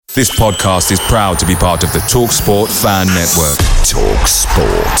This podcast is proud to be part of the TalkSport Fan Network.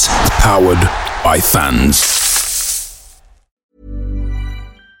 TalkSport. Powered by fans.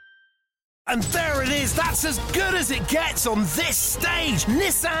 And there it is, that's as good as it gets on this stage.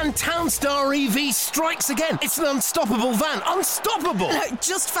 Nissan Townstar EV strikes again. It's an unstoppable van, unstoppable.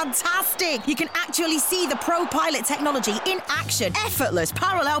 Just fantastic. You can actually see the Pro Pilot technology in action. Effortless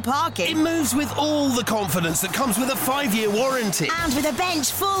parallel parking. It moves with all the confidence that comes with a 5-year warranty. And with a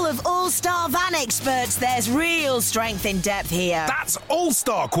bench full of all-star van experts, there's real strength in depth here. That's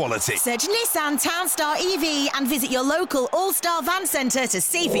all-star quality. Search Nissan Townstar EV and visit your local all-star van centre to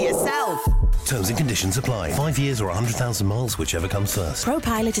see for yourself. Terms and conditions apply. 5 years or 100,000 miles, whichever comes first. Pro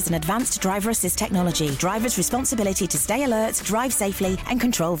Pilot is an advanced driver assist technology. Driver's responsibility to stay alert, drive safely, and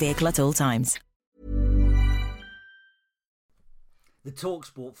control vehicle at all times. The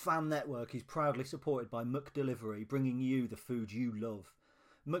TalkSport Fan Network is proudly supported by McDelivery, bringing you the food you love.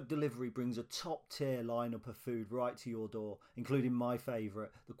 McDelivery brings a top-tier lineup of food right to your door, including my favourite,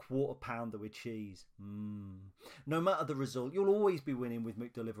 the quarter pounder with cheese. No matter the result, you'll always be winning with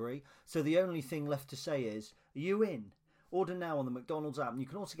McDelivery, so the only thing left to say is, are you in? Order now on the McDonald's app, and you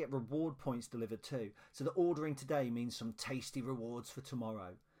can also get reward points delivered too, so that ordering today means some tasty rewards for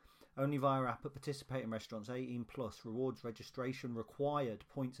tomorrow. Only via app at participating restaurants, 18+, rewards registration required,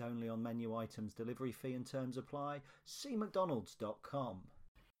 points only on menu items, delivery fee and terms apply. See mcdonalds.com.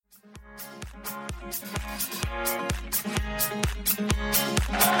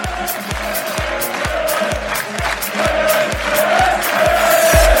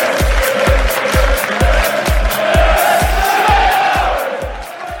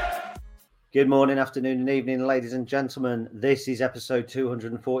 Good morning, afternoon and evening, ladies and gentlemen. This is episode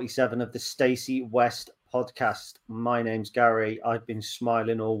 247 of the Stacey West podcast. My name's Gary. I've been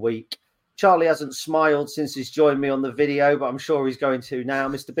smiling all week. Charlie hasn't smiled since he's joined me on the video, but I'm sure he's going to now.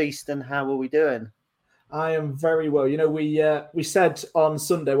 Mr. Beeston, how are we doing? I am very well. You know, we said on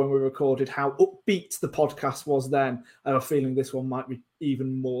Sunday when we recorded how upbeat the podcast was then. I have a feeling this one might be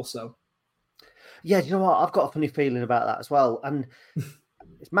even more so. Yeah, you know what? I've got a funny feeling about that as well. And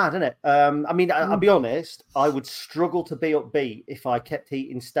it's mad, isn't it? I mean, I'll be honest, I would struggle to be upbeat if I kept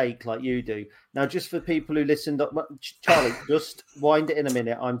eating steak like you do. Now, just for people who listened, Charlie, just wind it in a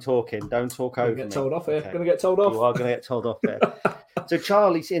minute. I'm talking. Don't talk over me. Going to get told off here. Okay. Going to get told off. You are going to get told off here. So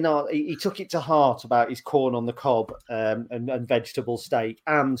Charlie's he took it to heart about his corn on the cob and vegetable steak.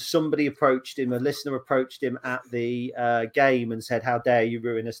 And somebody approached him, a listener approached him at the game and said, how dare you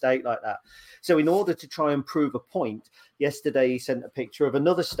ruin a steak like that? So in order to try and prove a point, yesterday he sent a picture of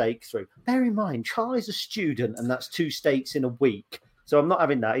another steak through. Bear in mind, Charlie's a student and that's 2 steaks in a week. So I'm not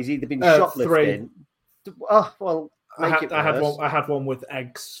having that. He's either been shoplifting. 3. Oh, well, I had one with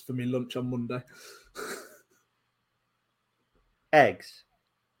eggs for me lunch on Monday. Eggs?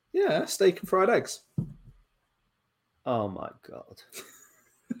 Yeah, steak and fried eggs. Oh, my God.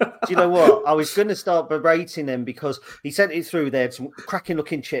 Do you know what? I was going to start berating him because he sent it through there, some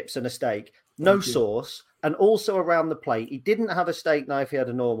cracking-looking chips and a steak. No sauce. And also around the plate, he didn't have a steak knife, he had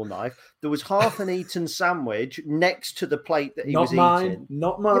a normal knife. There was half an eaten sandwich next to the plate that he was eating.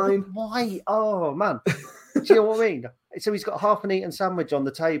 Not mine. Yeah, why? Oh, man. Do you know what I mean? So he's got half an eaten sandwich on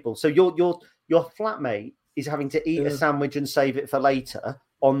the table. So your flatmate is having to eat a sandwich and save it for later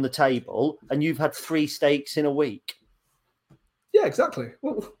on the table, and you've had 3 steaks in a week. Yeah, exactly.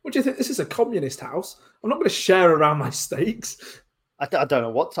 What do you think? This is a communist house. I'm not going to share around my steaks. I don't know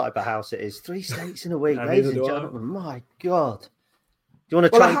what type of house it is. 3 steaks in a week, ladies and gentlemen. My God. Do you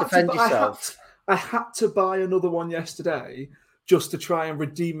want to try and defend yourself? I had to buy another one yesterday just to try and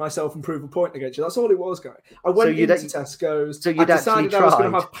redeem myself and prove a point against you. That's all it was, guys. I went into Tesco's. I decided I was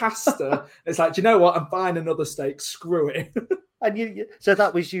going to have pasta. It's like, do you know what? I'm buying another steak. Screw it. And so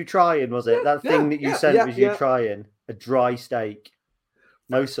that was you trying, was it? That thing that you sent was you trying? A dry steak.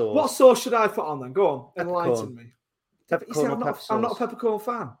 No sauce. What sauce should I put on then? Go on. Enlighten me. Peppercorn or I'm not a peppercorn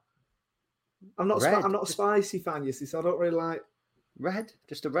fan. I'm not a spicy fan, you see, so I don't really like... Red?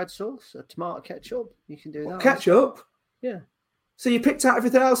 Just a red sauce? A tomato ketchup? You can do that. Ketchup? Yeah. So you picked out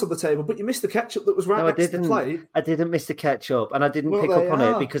everything else on the table, but you missed the ketchup that was next to the plate. I didn't miss the ketchup, and I didn't pick up on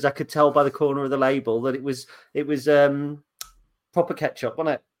it because I could tell by the corner of the label that it was proper ketchup,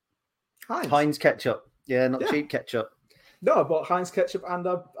 wasn't it? Heinz ketchup. Yeah, not cheap ketchup. No, I bought Heinz ketchup and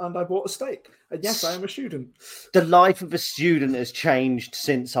I bought a steak. And yes, I am a student. The life of a student has changed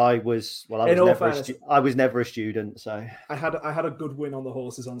since I was never a student. So I had a good win on the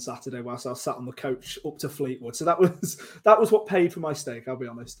horses on Saturday whilst I was sat on the coach up to Fleetwood. So that was what paid for my steak, I'll be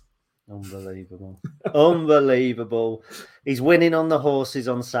honest. Unbelievable. Unbelievable. He's winning on the horses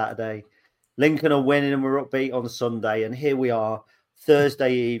on Saturday. Lincoln are winning and we're upbeat on Sunday. And here we are,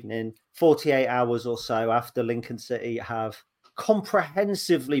 Thursday evening, 48 hours or so after Lincoln City have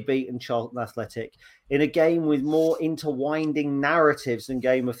comprehensively beaten Charlton Athletic in a game with more intertwining narratives than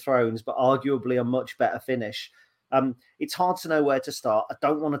Game of Thrones, but arguably a much better finish. It's hard to know where to start. I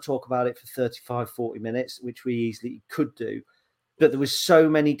don't want to talk about it for 35, 40 minutes, which we easily could do. But there was so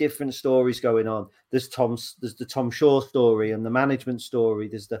many different stories going on. There's the Tom Shaw story and the management story.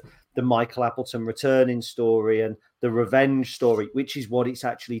 There's the Michael Appleton returning story and the revenge story, which is what it's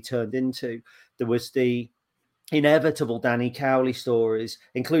actually turned into. There was the inevitable Danny Cowley stories,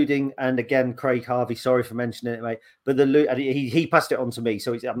 including, and again, Craig Harvey, sorry for mentioning it, mate, but he passed it on to me,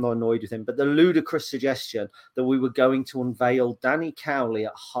 so I'm not annoyed with him, but the ludicrous suggestion that we were going to unveil Danny Cowley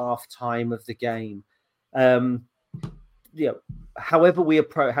at half-time of the game. However we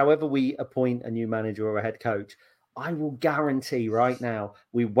appoint a new manager or a head coach, I will guarantee right now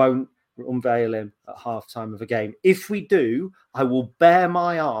we won't unveil him at half-time of a game. If we do, I will bare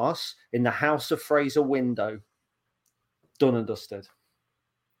my arse in the House of Fraser window. Done and dusted.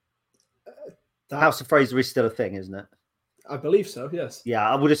 The House of Fraser is still a thing, isn't it? I believe so, yes. Yeah,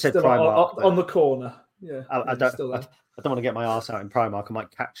 I would have said still Primark. On the corner. Yeah. I don't want to get my arse out in Primark. I might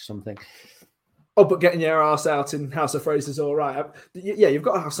catch something. Oh, but getting your arse out in House of Fraser is all right. Yeah, you've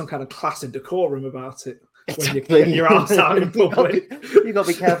got to have some kind of class and decorum about it when you get your arse out in public. You've got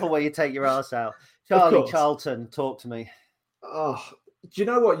to be careful where you take your arse out. Charlton, talk to me. Oh, do you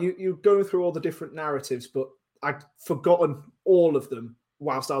know what? You're going through all the different narratives, but I'd forgotten all of them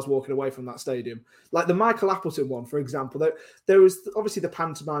whilst I was walking away from that stadium. Like the Michael Appleton one, for example, there was obviously the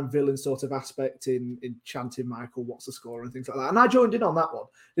pantomime villain sort of aspect in chanting Michael, what's the score, and things like that. And I joined in on that one.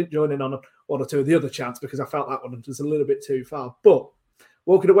 Didn't join in on one or two of the other chants because I felt that one was a little bit too far. But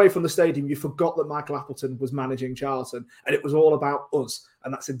walking away from the stadium, you forgot that Michael Appleton was managing Charlton and it was all about us.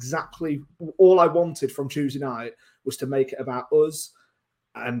 And that's exactly all I wanted from Tuesday night, was to make it about us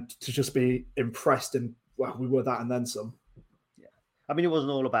and to just be impressed. And well, we were that and then some. Yeah, I mean, it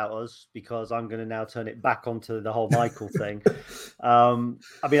wasn't all about us, because I'm going to now turn it back onto the whole Michael thing. I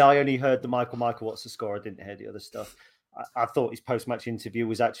mean, I only heard the Michael, what's the score? I didn't hear the other stuff. I thought his post-match interview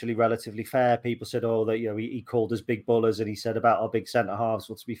was actually relatively fair. People said, that he called us big bullers, and he said about our big centre halves.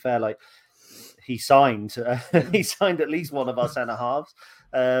 Well, to be fair, like he signed at least one of our centre halves.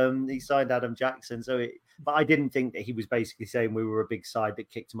 He signed Adam Jackson, but I didn't think that he was basically saying we were a big side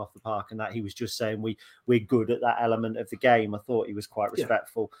that kicked him off the park, and that he was just saying we're good at that element of the game. I thought he was quite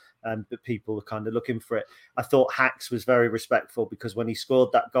respectful, but people were kind of looking for it. I thought Hacks was very respectful, because when he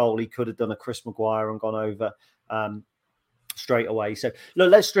scored that goal, he could have done a Chris Maguire and gone over straight away. So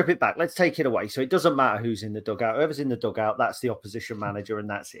look, let's strip it back. Let's take it away. So it doesn't matter who's in the dugout. Whoever's in the dugout, that's the opposition manager, and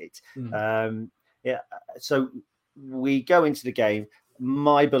that's it. So we go into the game.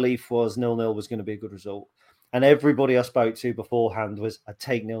 My belief was 0-0 was going to be a good result. And everybody I spoke to beforehand was, I'd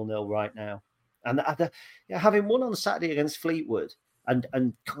take 0-0 right now. And having won on Saturday against Fleetwood, and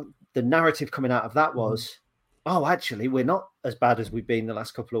the narrative coming out of that was, actually, we're not as bad as we've been the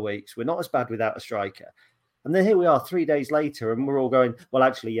last couple of weeks. We're not as bad without a striker. And then here we are 3 days later, and we're all going, well,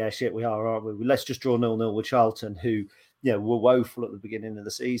 actually, yeah, shit, we are, aren't we? Let's just draw 0-0 with Charlton, who, were woeful at the beginning of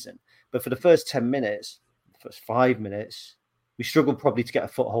the season. But for the first 10 minutes, the first 5 minutes, we struggled probably to get a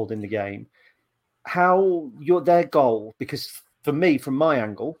foothold in the game. Their goal, because for me, from my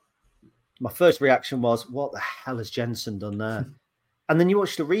angle, my first reaction was, what the hell has Jensen done there? And then you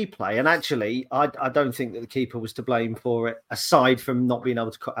watch the replay, and actually, I don't think that the keeper was to blame for it, aside from not being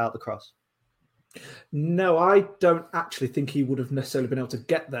able to cut out the cross. No, I don't actually think he would have necessarily been able to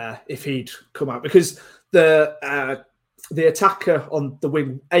get there if he'd come out, because the attacker on the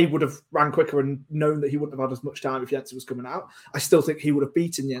wing, would have ran quicker and known that he wouldn't have had as much time if Jensen was coming out. I still think he would have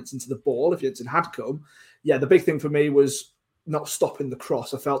beaten Jensen to the ball if Jensen had come. Yeah, the big thing for me was not stopping the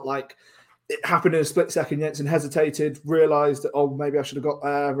cross. I felt like it happened in a split second. Jensen hesitated, realised that, maybe I should have got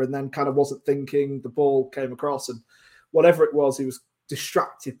there, and then kind of wasn't thinking. The ball came across, and whatever it was, he was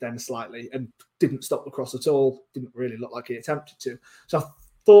distracted then slightly and didn't stop the cross at all. Didn't really look like he attempted to. So I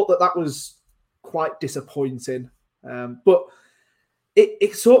thought that was quite disappointing. But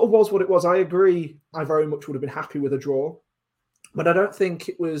it sort of was what it was. I agree. I very much would have been happy with a draw, but I don't think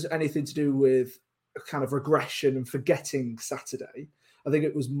it was anything to do with a kind of regression and forgetting Saturday. I think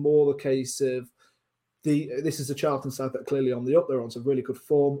it was more the case of this is a Charlton side that are clearly on the up. They're on some really good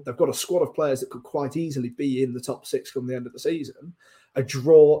form. They've got a squad of players that could quite easily be in the top six come the end of the season. A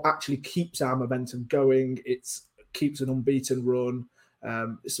draw actually keeps our momentum going. It keeps an unbeaten run.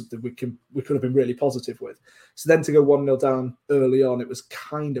 It's something we could have been really positive with. So then to go 1-0 down early on, it was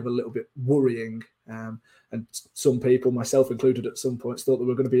kind of a little bit worrying. And some people, myself included at some points, thought that we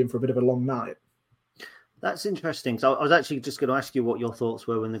were going to be in for a bit of a long night. That's interesting. So I was actually just going to ask you what your thoughts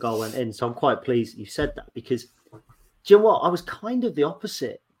were when the goal went in. So I'm quite pleased that you said that, because do you know what? I was kind of the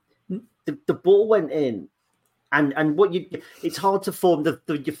opposite. The ball went in, and it's hard to form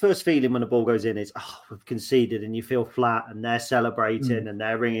your first feeling when the ball goes in is, oh, we've conceded, and you feel flat, and they're celebrating and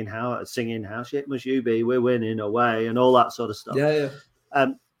they're singing how shit must you be, we're winning away, and all that sort of stuff. Yeah.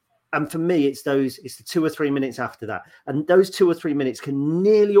 And for me, it's the 2 or 3 minutes after that. And those 2 or 3 minutes can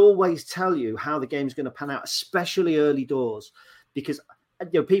nearly always tell you how the game's going to pan out, especially early doors. Because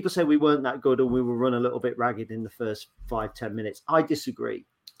people say we weren't that good and we were run a little bit ragged in the first 5-10 minutes. I disagree.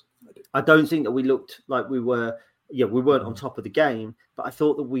 I don't think that we looked like we were, we weren't on top of the game, but I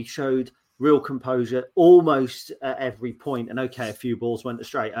thought that we showed real composure almost at every point. And okay, a few balls went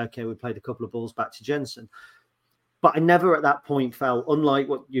astray. Okay, we played a couple of balls back to Jensen. But I never at that point felt, unlike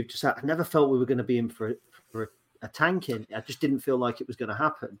what you've just said, I never felt we were going to be in for a tanking. I just didn't feel like it was going to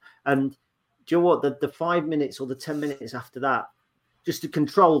happen. And do you know what? The 5 minutes or the 10 minutes after that, just the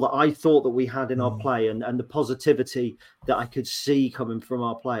control that I thought that we had in our play and the positivity that I could see coming from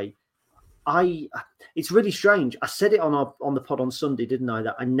our play, it's really strange. I said it on the pod on Sunday, didn't I?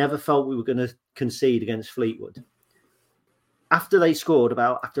 That I never felt we were going to concede against Fleetwood. After they scored,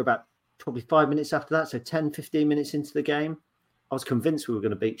 after about probably 5 minutes after that, so 10, 15 minutes into the game, I was convinced we were going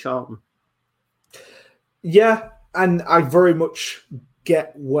to beat Charlton. Yeah, and I very much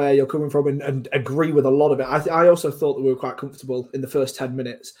get where you're coming from and agree with a lot of it. I also thought that we were quite comfortable in the first 10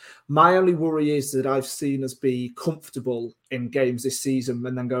 minutes. My only worry is that I've seen us be comfortable in games this season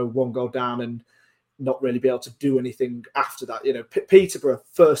and then go one goal down and not really be able to do anything after that. Peterborough,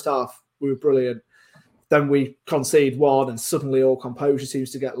 first half, we were brilliant. Then we concede one and suddenly all composure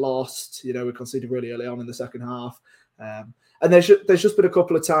seems to get lost. We conceded really early on in the second half. And there's just been a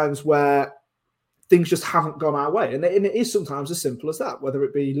couple of times where things just haven't gone our way. And it is sometimes as simple as that, whether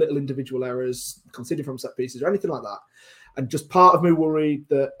it be little individual errors, conceding from set pieces or anything like that. And just part of me worried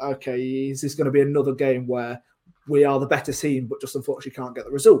that, okay, is this going to be another game where we are the better team, but just unfortunately can't get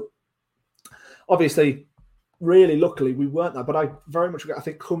the result? Obviously, really luckily, we weren't that. But I very much, I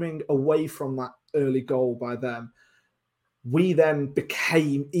think, coming away from that early goal by them, we then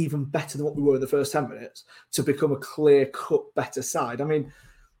became even better than what we were in the first 10 minutes to become a clear-cut, better side. I mean,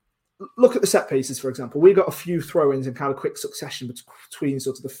 look at the set pieces, for example. We got a few throw-ins in kind of quick succession between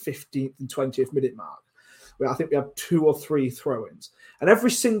sort of the 15th and 20th minute mark, where I think we had 2 or 3 throw-ins. And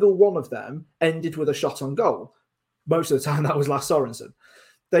every single one of them ended with a shot on goal. Most of the time, that was Lasse Sorensen.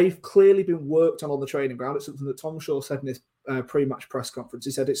 They've clearly been worked on the training ground. It's something that Tom Shaw said in his pre-match press conference.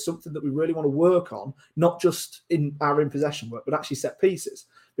 He said it's something that we really want to work on, not just in our in-possession work, but actually set pieces,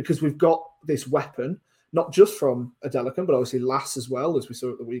 because we've got this weapon, not just from Adelakun, but obviously Lass as well, as we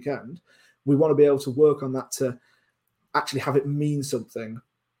saw at the weekend. We want to be able to work on that to actually have it mean something.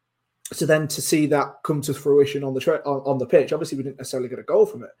 So then to see that come to fruition on the pitch, obviously we didn't necessarily get a goal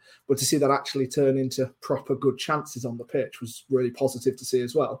from it, but to see that actually turn into proper good chances on the pitch was really positive to see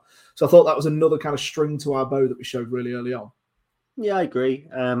as well. So I thought that was another kind of string to our bow that we showed really early on. Yeah, I agree.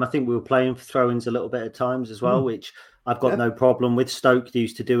 I think we were playing for throw-ins a little bit at times as well, which I've got no problem with. Stoke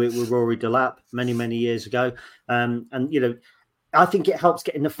used to do it with Rory Delap many, many years ago. And I think it helps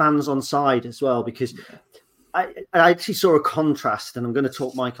getting the fans on side as well, because I actually saw a contrast, and I'm going to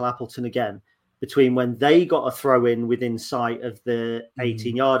talk Michael Appleton again, between when they got a throw in within sight of the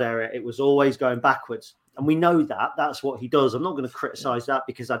 18-yard area. It was always going backwards. And we know that. That's what he does. I'm not going to criticise that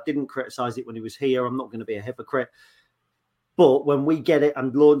because I didn't criticise it when he was here. I'm not going to be a hypocrite. But when we get it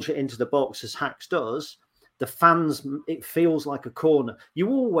and launch it into the box, as Hacks does, the fans, it feels like a corner. You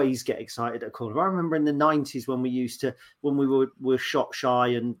always get excited at a corner. I remember in the 90s when we were shot shy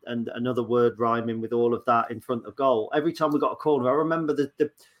and another word rhyming with all of that in front of goal. Every time we got a corner, I remember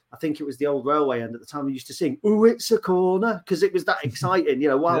I think it was the old railway end at the time, we used to sing, "Ooh, it's a corner," because it was that exciting. We've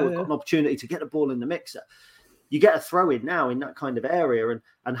got an opportunity to get the ball in the mixer. You get a throw in now in that kind of area,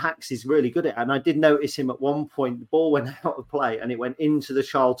 and Hacks is really good at it. And I did notice him at one point, the ball went out of play and it went into the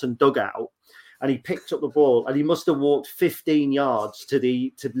Charlton dugout. And he picked up the ball, and he must have walked 15 yards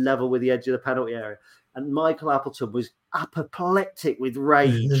to level with the edge of the penalty area. And Michael Appleton was apoplectic with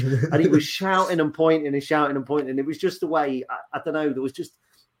rage, and he was shouting and pointing and shouting and pointing. It was just the way, I don't know,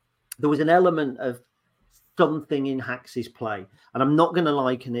 there was an element of something in Hacks's play. And I'm not going to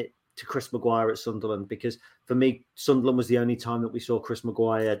liken it to Chris Maguire at Sunderland, because for me, Sunderland was the only time that we saw Chris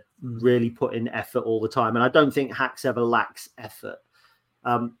Maguire really put in effort all the time. And I don't think Hacks ever lacks effort.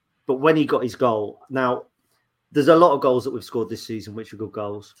 But when he got his goal, now there's a lot of goals that we've scored this season which are good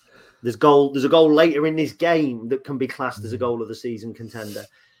goals. There's a goal later in this game that can be classed as a goal of the season contender.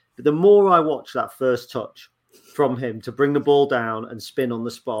 But the more I watch that first touch from him to bring the ball down and spin on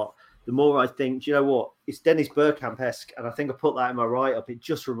the spot, the more I think, do you know what? It's Dennis Bergkamp-esque, and I think I put that in my write-up. It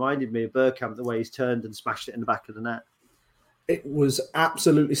just reminded me of Bergkamp, the way he's turned and smashed it in the back of the net. It was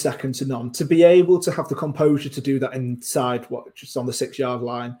absolutely second to none. To be able to have the composure to do that inside, just on the 6-yard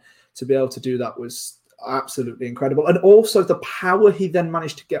line, to be able to do that was absolutely incredible. And also the power he then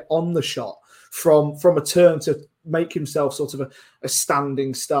managed to get on the shot from a turn to make himself sort of a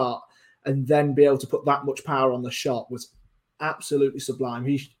standing start, and then be able to put that much power on the shot was absolutely sublime.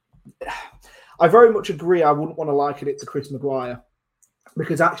 I very much agree. I wouldn't want to liken it to Chris Maguire,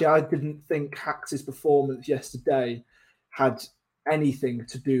 because actually I didn't think Hax's performance yesterday had anything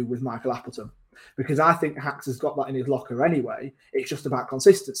to do with Michael Appleton, because I think Hax has got that in his locker anyway. It's just about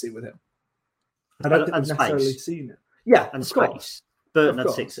consistency with him. I don't think we've necessarily seen it. Yeah, and space. Burton had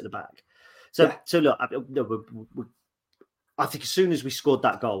 6 at the back. So look, I think as soon as we scored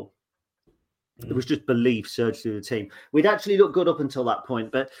that goal, it was just belief surged through the team. We'd actually looked good up until that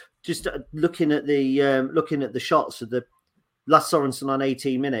point, but just looking at the shots of the Lasse Sorensen on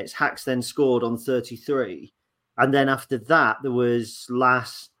 18 minutes, Hax then scored on 33. And then after that, there was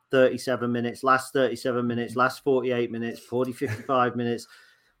last 37 minutes, last 48 minutes, 40, 55 minutes.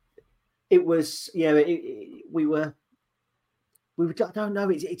 It was, we were, I don't know.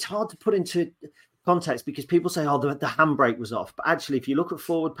 It's hard to put into context, because people say, the handbrake was off. But actually, if you look at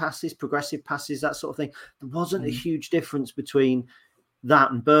forward passes, progressive passes, that sort of thing, there wasn't a huge difference between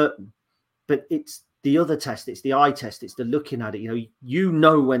that and Burton. But it's the other test, it's the eye test, it's the looking at it. You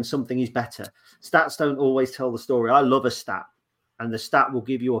know when something is better. Stats don't always tell the story. I love a stat, and the stat will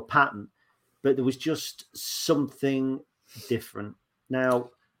give you a pattern. But there was just something different. Now,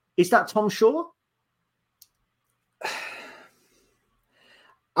 is that Tom Shaw?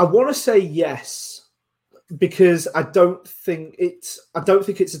 I want to say yes, because I don't think it's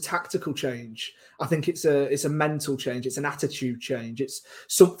a tactical change. I think it's a mental change. It's an attitude change. It's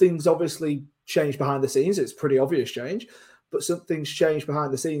something's obviously changed behind the scenes. It's a pretty obvious change, but something's changed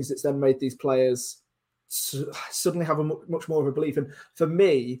behind the scenes that's then made these players suddenly have much more of a belief. And for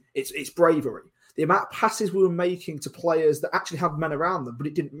me, it's bravery. The amount of passes we were making to players that actually had men around them, but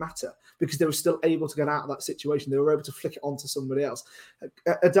it didn't matter, because they were still able to get out of that situation. They were able to flick it onto somebody else.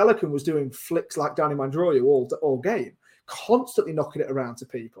 Adelakun was doing flicks like Danny Mandroya all game, constantly knocking it around to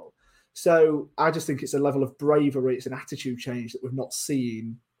people. So I just think it's a level of bravery. It's an attitude change that we've not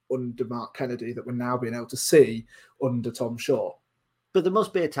seen under Mark Kennedy, that we're now being able to see under Tom Shaw. But there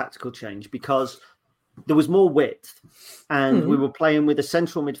must be a tactical change, because there was more width, and we were playing with a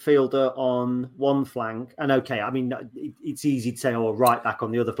central midfielder on one flank. And okay, I mean, it's easy to say, right back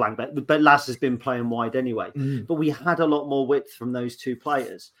on the other flank, but Lasse has been playing wide anyway. But we had a lot more width from those two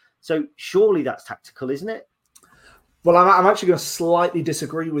players. So surely that's tactical, isn't it? Well, I'm actually going to slightly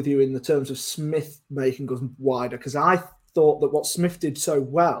disagree with you in the terms of Smith making us wider, because I thought that what Smith did so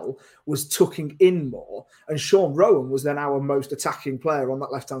well was tucking in more, and Sean Rowan was then our most attacking player on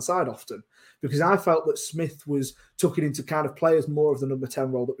that left-hand side often, because I felt that Smith was tucking into kind of players more of the number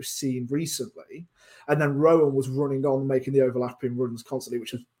 10 role that we've seen recently, and then Rowan was running on, making the overlapping runs constantly,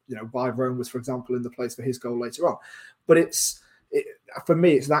 which was, why Rowan was, for example, in the place for his goal later on. But for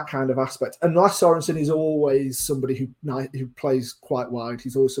me, it's that kind of aspect. And Lasse Sorensen is always somebody who plays quite wide.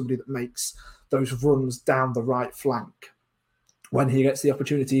 He's always somebody that makes those runs down the right flank when he gets the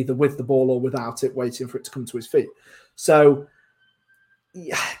opportunity, either with the ball or without it, waiting for it to come to his feet. So,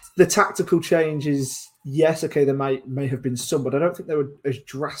 yeah, the tactical changes, yes, okay, there may have been some, but I don't think they were as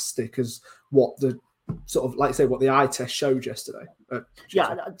drastic as what the sort of, like I say, what the eye test showed yesterday. Don't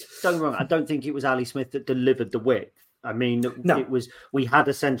get me wrong, I don't think it was Ali Smith that delivered the width. I mean, It was, we had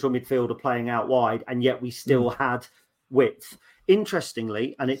a central midfielder playing out wide, and yet we still had width.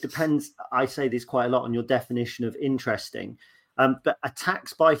 Interestingly, and it depends, I say this quite a lot on your definition of interesting, but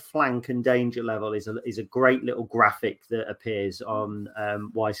attacks by flank and danger level is a great little graphic that appears on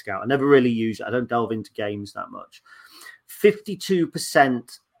Y-Scout. I never really use it. I don't delve into games that much.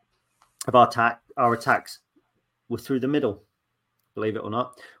 52% of our attacks were through the middle, believe it or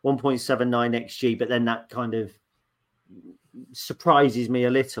not. 1.79 XG, but then that kind of surprises me a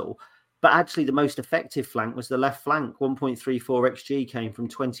little. But actually, the most effective flank was the left flank. 1.34 XG came from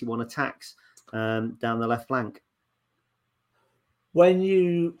 21 attacks down the left flank.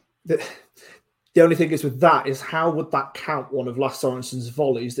 The only thing is with that is, how would that count one of Lasse Sorensen's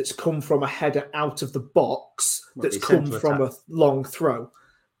volleys that's come from a header out of the box that's come from a long throw?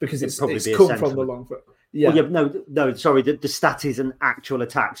 Because it's come from the long throw. Yeah. Well, no, sorry. The stat is an actual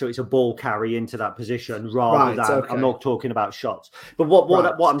attack, so it's a ball carry into that position rather than. Okay. I'm not talking about shots. But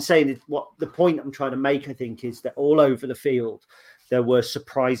what I'm saying is, what the point I'm trying to make, I think, is that all over the field there were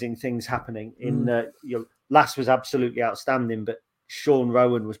surprising things happening. Lasse was absolutely outstanding, but Sean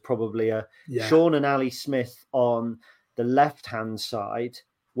Rowan was probably Sean and Ali Smith on the left-hand side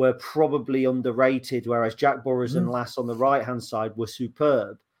were probably underrated, whereas Jack Burrows and Lass on the right-hand side were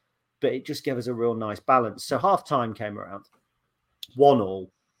superb. But it just gave us a real nice balance. So half-time came around, 1-1.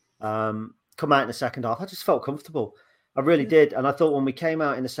 Come out in the second half, I just felt comfortable. I really did. And I thought when we came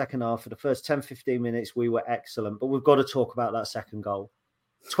out in the second half, for the first 10, 15 minutes, we were excellent. But we've got to talk about that second goal.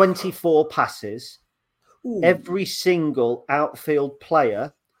 24 passes. Ooh. Every single outfield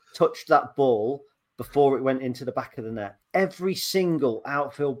player touched that ball before it went into the back of the net. Every single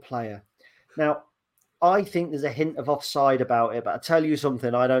outfield player. Now, I think there's a hint of offside about it, but I tell you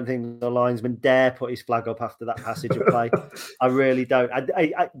something, I don't think the linesman dare put his flag up after that passage of play. I really don't.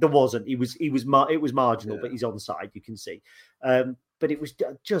 There wasn't. It was marginal, but he's onside. You can see. But it was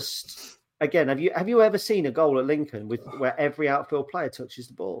just again. Have you ever seen a goal at Lincoln where every outfield player touches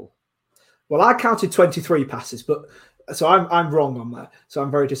the ball? Well, I counted 23 passes, but so I'm wrong on that. So I'm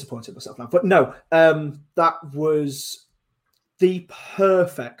very disappointed in myself now. But no, that was the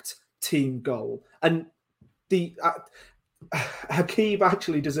perfect team goal. And Hakeem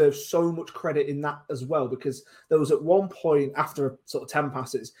actually deserves so much credit in that as well, because there was at one point after sort of 10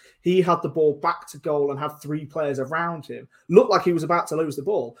 passes, he had the ball back to goal and had 3 players around him. Looked like he was about to lose the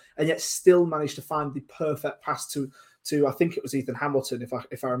ball, and yet still managed to find the perfect pass to I think it was Ethan Hamilton,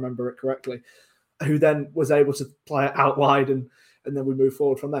 if I remember it correctly, who then was able to play it out wide, and then we move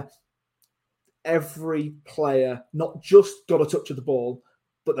forward from there. Every player not just got a touch of the ball,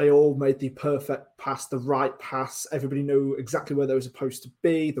 but they all made the perfect pass, the right pass. Everybody knew exactly where they were supposed to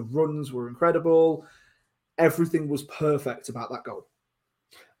be. The runs were incredible. Everything was perfect about that goal.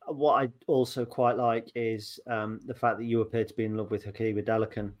 What I also quite like is the fact that you appear to be in love with Hakeem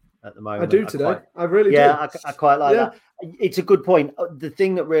Delican at the moment. I do today. I really do. Yeah, I quite like that. It's a good point. The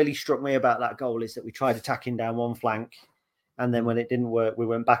thing that really struck me about that goal is that we tried attacking down one flank, and then when it didn't work, we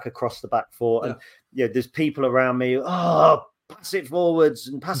went back across the back four. And there's people around me, pass it forwards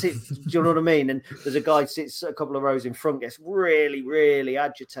and pass it. Do you know what I mean? And there's a guy sits a couple of rows in front, gets really, really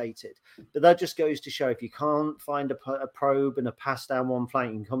agitated. But that just goes to show if you can't find a probe and a pass down one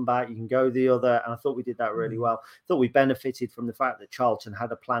flank, you can come back, you can go the other. And I thought we did that really well. I thought we benefited from the fact that Charlton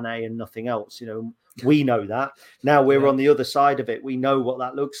had a plan A and nothing else. You know, we know that. Now we're on the other side of it. We know what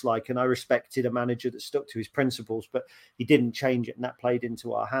that looks like. And I respected a manager that stuck to his principles, but he didn't change it, and that played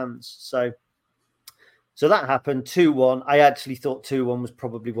into our hands. So that happened, 2-1. I actually thought 2-1 was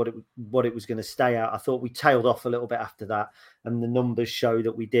probably what it was going to stay at. I thought we tailed off a little bit after that, and the numbers show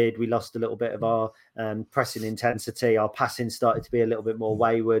that we did. We lost a little bit of our pressing intensity. Our passing started to be a little bit more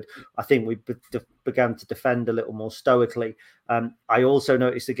wayward. I think we began to defend a little more stoically. I also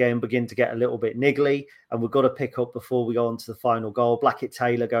noticed the game begin to get a little bit niggly, and we've got to pick up before we go on to the final goal. Blackett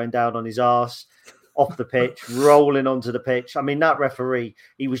Taylor going down on his arse, off the pitch, rolling onto the pitch. I mean, that referee,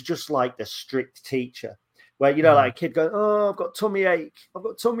 he was just like the strict teacher. Where, you know, like a kid going, I've got tummy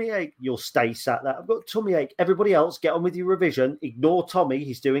ache. You'll stay sat there. I've got tummy ache. Everybody else, get on with your revision. Ignore Tommy.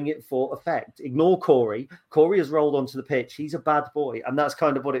 He's doing it for effect. Ignore Corey. Corey has rolled onto the pitch. He's a bad boy. And that's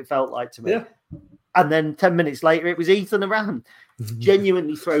kind of what it felt like to me. Yeah. And then 10 minutes later, it was Ethan around,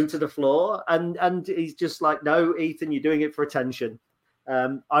 genuinely thrown to the floor. And he's just like, no, Ethan, you're doing it for attention.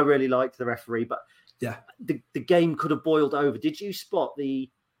 I really liked the referee. But the game could have boiled over. Did you spot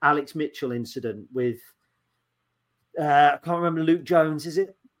the Alex Mitchell incident with... I can't remember Luke Jones, is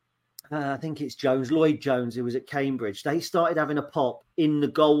it? I think it's Jones, Lloyd Jones, who was at Cambridge. They started having a pop in the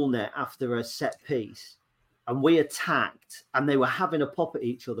goal net after a set piece, and we attacked, and they were having a pop at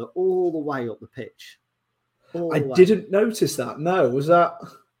each other all the way up the pitch. I didn't notice that. No, was that?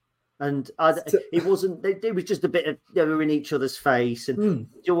 And it wasn't. It was just a bit of they were in each other's face. And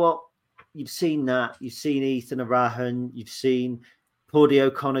you know what? You've seen that. You've seen Ethan Arahan. You've seen Purdy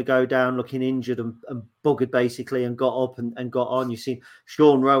O'Connor go down looking injured and buggered basically, and got up and got on. You've seen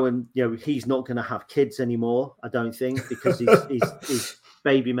Sean Rowan, you know, he's not going to have kids anymore, I don't think, because his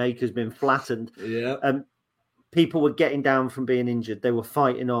baby maker's been flattened. Yeah. People were getting down from being injured. They were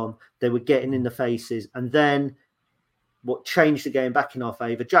fighting on. They were getting in the faces. And then what changed the game back in our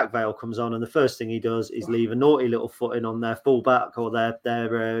favour, Jack Vale comes on, and the first thing he does is leave a naughty little footing on their full-back or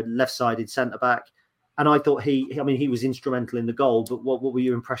their left-sided centre-back. And I thought he was instrumental in the goal, but what were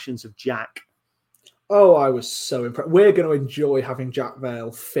your impressions of Jack? Oh, I was so impressed. We're going to enjoy having Jack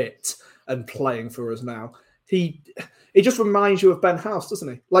Vale fit and playing for us now. He just reminds you of Ben House,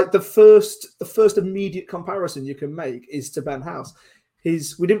 doesn't he? Like the first immediate comparison you can make is to Ben House.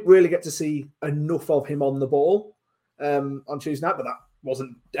 We didn't really get to see enough of him on the ball on Tuesday night, but that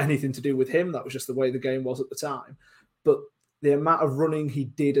wasn't anything to do with him. That was just the way the game was at the time. But the amount of running he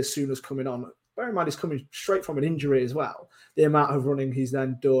did as soon as coming on, bear in mind he's coming straight from an injury as well. The amount of running he's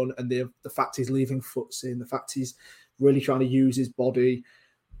then done, and the fact he's leaving foots in, the fact he's really trying to use his body.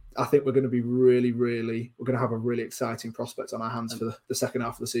 I think we're going to be we're going to have a really exciting prospect on our hands for the second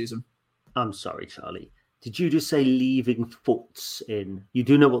half of the season. I'm sorry, Charlie. Did you just say leaving foots in? You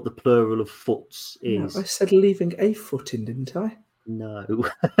do know what the plural of foots is. No, I said leaving a foot in, didn't I? No.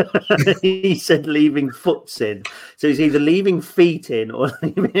 He said leaving foots in. So it's either leaving feet in or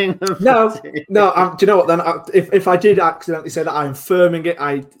leaving a foot in. No. Do you know what then? If I did accidentally say that, I'm firming it.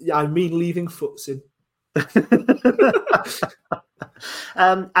 I mean leaving foots in.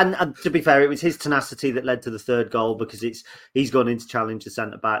 And to be fair, it was his tenacity that led to the third goal, because he's gone in to challenge the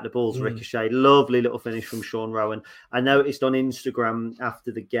centre back. The ball's ricocheted. Lovely little finish from Sean Rowan. I noticed on Instagram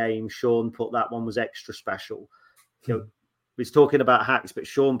after the game, Sean put that one was extra special. You know, he's talking about Hacks, but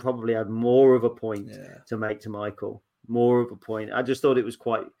Sean probably had more of a point to make to Michael. More of a point. I just thought it was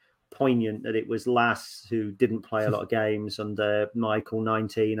quite poignant that it was Lass, who didn't play a lot of games, under Michael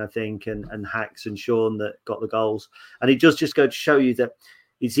 19, I think, and Hacks and Sean that got the goals. And it just go to show you that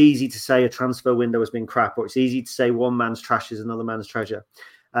it's easy to say a transfer window has been crap, or it's easy to say one man's trash is another man's treasure.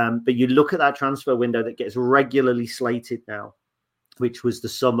 But you look at that transfer window that gets regularly slated now, which was the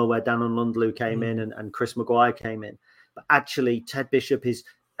summer where Dan Lundlu came in and Chris Maguire came in. But actually, Ted Bishop is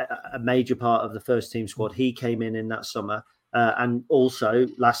a major part of the first team squad. He came in that summer. And also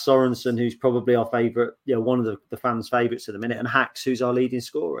Lasse Sorensen, who's probably our favourite, one of the fans' favourites at the minute, and Hacks, who's our leading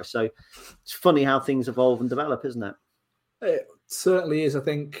scorer. So it's funny how things evolve and develop, isn't it? It certainly is. I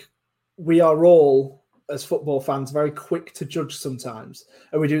think we are all, as football fans, very quick to judge sometimes.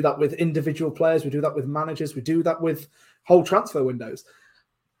 And we do that with individual players, we do that with managers, we do that with whole transfer windows.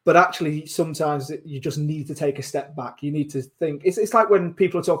 But actually, sometimes you just need to take a step back. You need to think. It's like when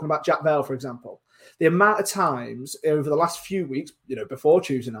people are talking about Jack Vale, for example. The amount of times over the last few weeks, before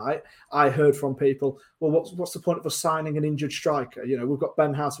Tuesday night, I heard from people, well, what's the point of us signing an injured striker? We've got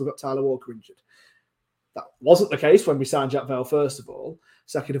Ben House, we've got Tyler Walker injured. That wasn't the case when we signed Jack Vale, first of all.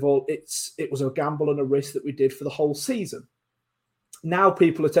 Second of all, it was a gamble and a risk that we did for the whole season. Now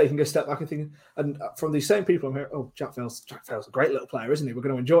people are taking a step back and thinking, and from these same people, I'm hearing, oh, Jack Vale's a great little player, isn't he? We're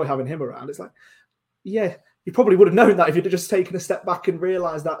going to enjoy having him around. It's like, yeah, you probably would have known that if you'd have just taken a step back and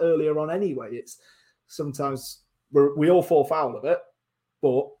realised that earlier on anyway. It's sometimes we all fall foul of it,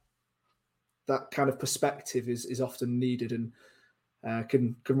 but that kind of perspective is often needed and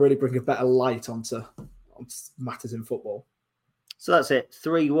can really bring a better light onto matters in football. So that's it,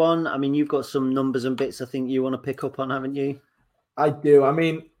 3-1. I mean, you've got some numbers and bits I think you want to pick up on, haven't you? I do. I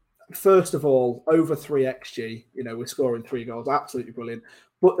mean, first of all, over 3 XG, we're scoring 3 goals, absolutely brilliant.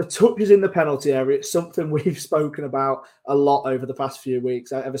 But the touches in the penalty area, it's something we've spoken about a lot over the past few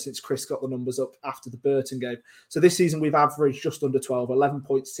weeks, ever since Chris got the numbers up after the Burton game. So this season, we've averaged just under 12,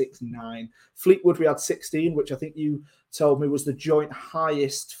 11.69. Fleetwood, we had 16, which I think you told me was the joint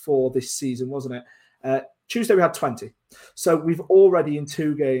highest for this season, wasn't it? Tuesday, we had 20. So we've already, in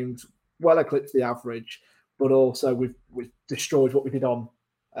 2 games, well eclipsed the average, but also we've destroyed what we did on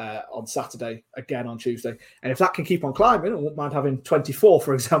Saturday, again on Tuesday. And if that can keep on climbing, I wouldn't mind having 24,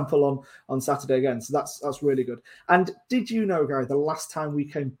 for example, on Saturday again. So that's really good. And did you know, Gary, the last time we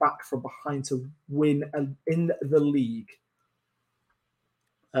came back from behind to win in the league?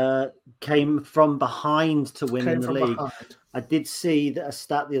 Came from behind to win in the league. Behind. I did see a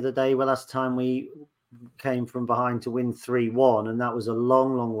stat the other day. Well, last time we came from behind to win 3-1, and that was a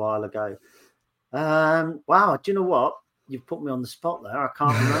long, long while ago. Wow, do you know what? You've put me on the spot there. I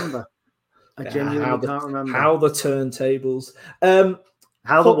can't remember. I genuinely can't remember. How the turntables.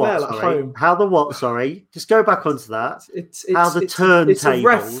 How the what? Sorry. How the what? Sorry. Just go back onto that. How the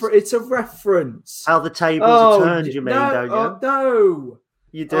turntables. It's a reference. How the tables are turned, you mean, don't you? No.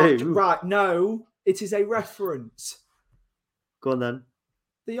 You do? Right. No, it is a reference. Go on then.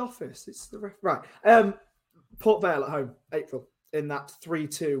 The Office. It's the right. Port Vale at home, April. In that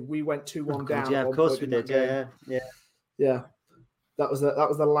 3-2, we went 2-1 down. Yeah, of course we did. Yeah. That was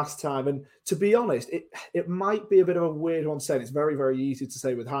the last time. And to be honest, it might be a bit of a weird one to say. It's very, very easy to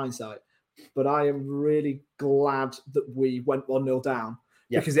say with hindsight. But I am really glad that we went 1-0 down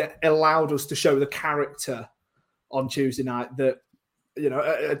because it allowed us to show the character on Tuesday night that,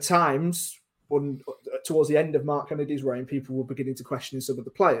 at times, towards the end of Mark Kennedy's reign, people were beginning to question some of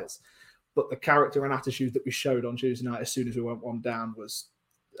the players. But the character and attitude that we showed on Tuesday night as soon as we went 1 down was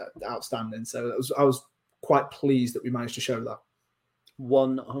outstanding. So I was quite pleased that we managed to show that.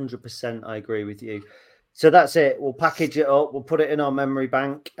 100% I agree with you. So that's it. We'll package it up. We'll put it in our memory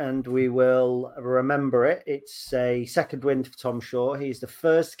bank and we will remember it. It's a second win for Tom Shaw. He's the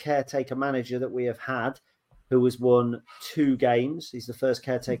first caretaker manager that we have had who has won 2 games. He's the first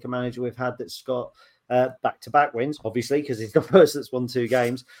caretaker manager we've had that's got back-to-back wins, obviously, because he's the first that's won 2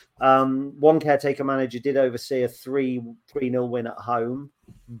 games. One caretaker manager did oversee a 3-0 win at home,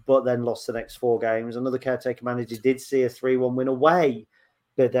 but then lost the next 4 games. Another caretaker manager did see a 3-1 win away,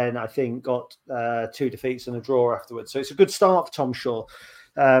 but then I think got 2 defeats and a draw afterwards. So it's a good start for Tom Shaw.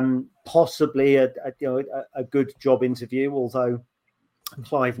 Possibly a good job interview, although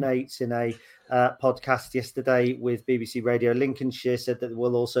Clive Nates in a podcast yesterday with BBC Radio Lincolnshire said that there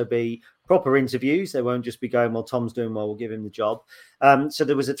will also be proper interviews. They won't just be going, well, Tom's doing well, we'll give him the job. So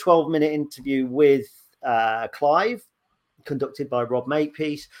there was a 12-minute interview with Clive, conducted by Rob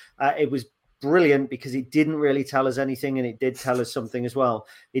Makepeace. It was brilliant because it didn't really tell us anything, and it did tell us something as well.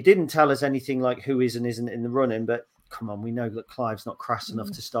 It didn't tell us anything like who is and isn't in the running, but come on, we know that Clive's not crass enough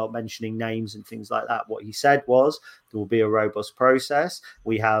to start mentioning names and things like that. What he said was there will be a robust process.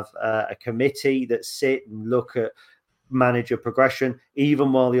 We have a committee that sit and look at manager progression,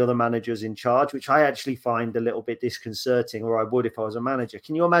 even while the other manager's in charge, which I actually find a little bit disconcerting, or I would if I was a manager.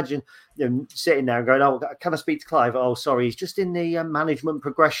 Can you imagine sitting there and going, oh, can I speak to Clive? Oh, sorry, he's just in the management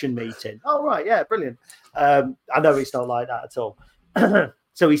progression meeting. Oh, right, yeah, brilliant. I know it's not like that at all.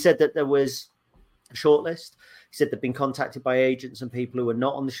 So he said that there was a shortlist. He said they've been contacted by agents and people who are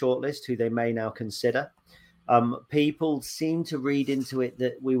not on the shortlist, who they may now consider. People seem to read into it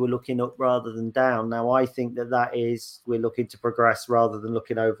that we were looking up rather than down. Now, I think that is we're looking to progress rather than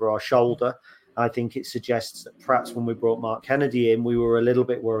looking over our shoulder. I think it suggests that perhaps when we brought Mark Kennedy in, we were a little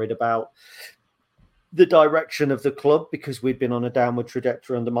bit worried about the direction of the club because we'd been on a downward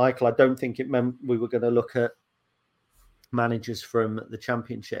trajectory under Michael. I don't think it meant we were going to look at managers from the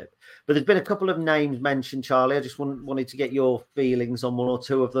Championship. But there's been a couple of names mentioned, Charlie. I just wanted to get your feelings on 1 or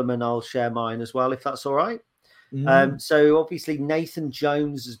 2 of them, and I'll share mine as well, if that's all right. So obviously Nathan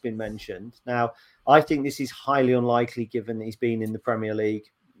Jones has been mentioned. Now, I think this is highly unlikely given that he's been in the Premier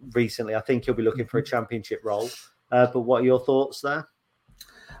League recently. I think he'll be looking for a Championship role. But what are your thoughts there?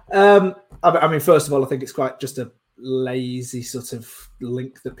 I mean, first of all, I think it's quite just a lazy sort of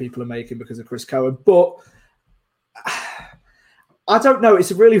link that people are making because of Chris Cohen. But I don't know.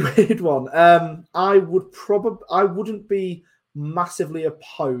 It's a really weird one. I wouldn't be massively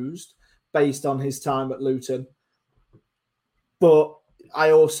opposed based on his time at Luton. But I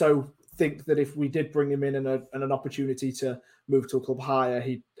also think that if we did bring him in and an opportunity to move to a club higher,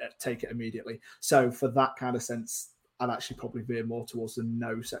 he'd take it immediately. So for that kind of sense, I'd actually probably veer more towards the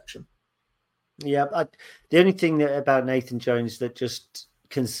no section. Yeah, the only thing about Nathan Jones that just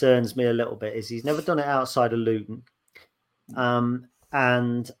concerns me a little bit is he's never done it outside of Luton.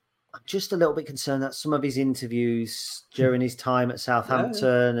 And I'm just a little bit concerned that some of his interviews during his time at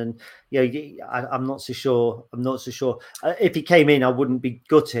Southampton and, I'm not so sure. If he came in, I wouldn't be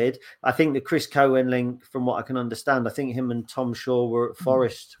gutted. I think the Chris Cohen link, from what I can understand, I think him and Tom Shaw were at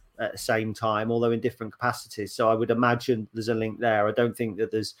Forest at the same time, although in different capacities. So I would imagine there's a link there. I don't think that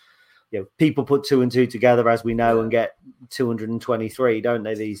there's, people put 2 and 2 together, as we know, and get 223, don't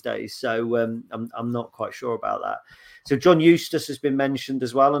they, these days? So I'm not quite sure about that. So John Eustace has been mentioned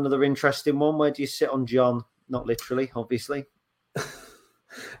as well. Another interesting one. Where do you sit on John? Not literally, obviously.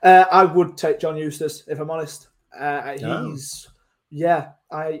 I would take John Eustace, if I'm honest. I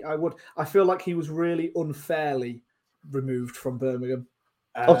would. I feel like he was really unfairly removed from Birmingham.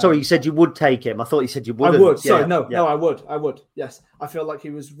 Sorry, you said you would take him. I thought you said you wouldn't. I would. Sorry, no, I would. Yes. I feel like he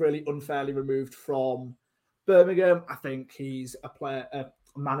was really unfairly removed from Birmingham. I think he's a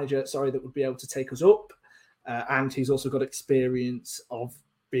manager, that would be able to take us up. And he's also got experience of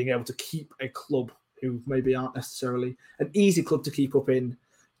being able to keep a club who maybe aren't necessarily an easy club to keep up in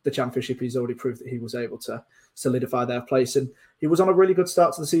the Championship. He's already proved that he was able to solidify their place. And he was on a really good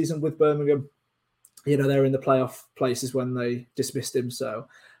start to the season with Birmingham. They're in the playoff places when they dismissed him. So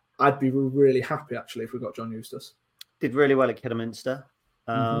I'd be really happy, actually, if we got John Eustace. Did really well at Kidderminster,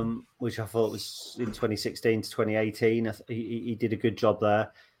 which I thought was in 2016 to 2018. He did a good job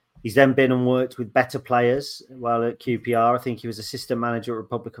there. He's then been and worked with better players while at QPR. I think he was assistant manager at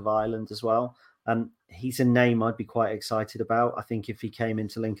Republic of Ireland as well. He's a name I'd be quite excited about. I think if he came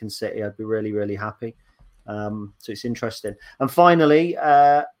into Lincoln City, I'd be really, really happy. So it's interesting. And finally,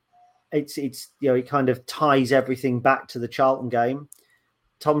 it kind of ties everything back to the Charlton game.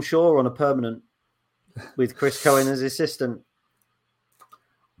 Tom Shaw on a permanent with Chris Cohen as assistant.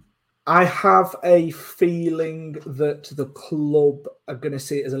 I have a feeling that the club are going to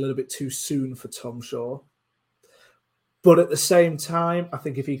see it as a little bit too soon for Tom Shaw. But at the same time, I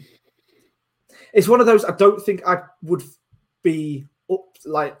think it's one of those, I don't think I would be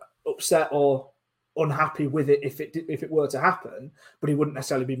upset or unhappy with it if it were to happen, but he wouldn't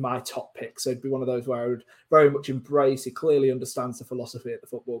necessarily be my top pick. So it'd be one of those where I would very much embrace. He clearly understands the philosophy at the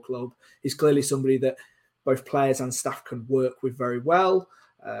football club. He's clearly somebody that both players and staff can work with very well.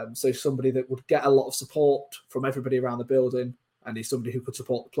 So somebody that would get a lot of support from everybody around the building, and he's somebody who could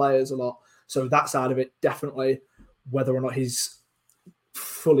support the players a lot. So that side of it, definitely. Whether or not he's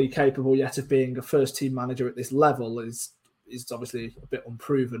fully capable yet of being a first team manager at this level is obviously a bit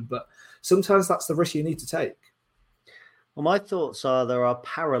unproven, but sometimes that's the risk you need to take. Well, my thoughts are there are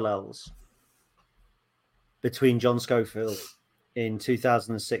parallels between John Schofield in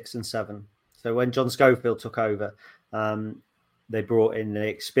 2006 and 7. So when John Schofield took over, they brought in the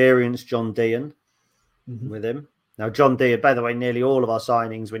experienced John Dean with him. Now, John Dean, by the way, nearly all of our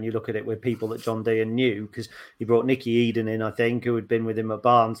signings, when you look at it, were people that John Dean knew, because he brought Nicky Eden in, I think, who had been with him at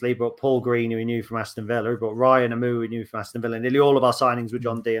Barnsley. He brought Paul Green, who he knew from Aston Villa. He brought Ryan Amu, who he knew from Aston Villa. Nearly all of our signings were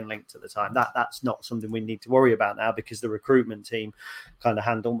John Dean linked at the time. That's not something we need to worry about now, because the recruitment team kind of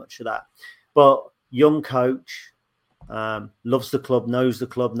handle much of that. But young coach, loves the club, knows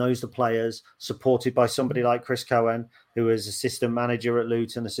the players, supported by somebody like Chris Cohen, who was assistant manager at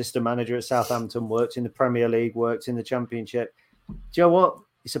Luton, assistant manager at Southampton, worked in the Premier League, worked in the Championship. Do you know what?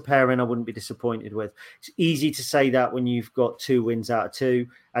 It's a pairing I wouldn't be disappointed with. It's easy to say that when you've got 2 wins out of 2.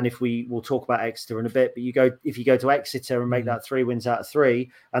 And we'll talk about Exeter in a bit, but if you go to Exeter and make that 3 wins out of 3,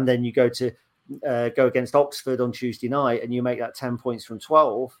 and then you go against Oxford on Tuesday night and you make that 10 points from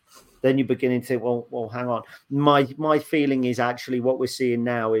 12, then you're beginning to think, well, hang on. My feeling is actually what we're seeing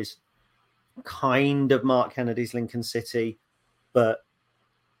now is kind of Mark Kennedy's Lincoln City, but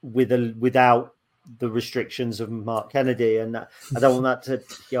without the restrictions of Mark Kennedy. And I don't want that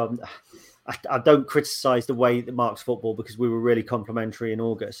to, I don't criticise the way that Mark's football, because we were really complimentary in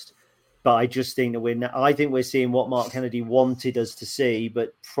August. But I just think that I think we're seeing what Mark Kennedy wanted us to see,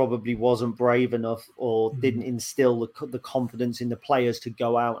 but probably wasn't brave enough or didn't instill the confidence in the players to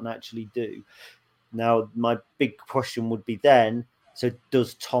go out and actually do. Now, my big question would be then, so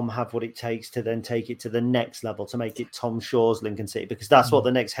does Tom have what it takes to then take it to the next level, to make it Tom Shaw's Lincoln City? Because that's what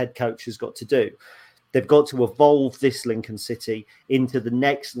the next head coach has got to do. They've got to evolve this Lincoln City into the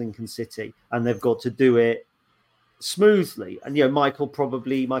next Lincoln City, and they've got to do it smoothly. And Michael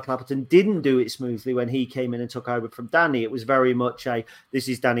Appleton didn't do it smoothly when he came in and took over from Danny. It was very much this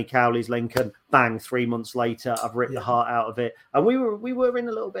is Danny Cowley's Lincoln, bang, 3 months later I've ripped the heart out of it. And we were in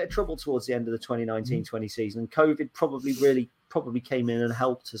a little bit of trouble towards the end of the 2019-20 season, and COVID probably came in and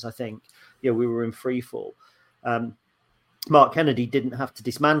helped us. I think we were in free fall. Mark Kennedy didn't have to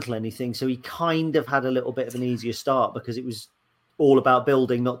dismantle anything, so he kind of had a little bit of an easier start, because it was all about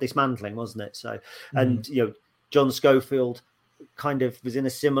building, not dismantling, wasn't it? So and John Schofield kind of was in a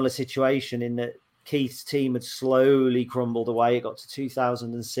similar situation, in that Keith's team had slowly crumbled away. It got to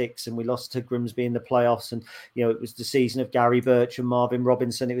 2006 and we lost to Grimsby in the playoffs. And, it was the season of Gary Birch and Marvin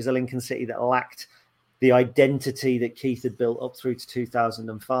Robinson. It was a Lincoln City that lacked the identity that Keith had built up through to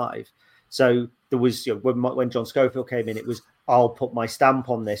 2005. So there was, when John Schofield came in, it was, I'll put my stamp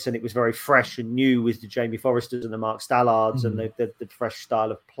on this. And it was very fresh and new with the Jamie Forresters and the Mark Stallards and the fresh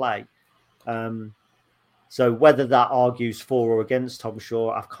style of play. So whether that argues for or against Tom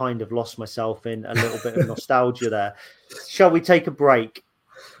Shaw, I've kind of lost myself in a little bit of nostalgia there. Shall we take a break?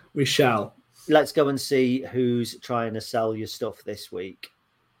 We shall. Let's go and see who's trying to sell your stuff this week.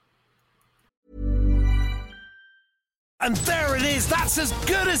 And there it is, that's as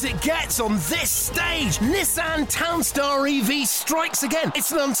good as it gets on this stage. Nissan Townstar EV strikes again.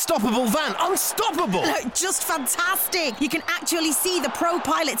 It's an unstoppable van, unstoppable. Look, just fantastic. You can actually see the Pro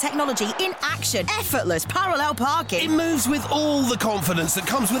Pilot technology in action. Effortless parallel parking. It moves with all the confidence that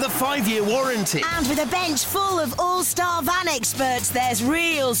comes with a 5-year warranty. And with a bench full of all-star van experts, there's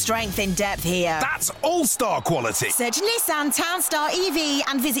real strength in depth here. That's all-star quality. Search Nissan Townstar EV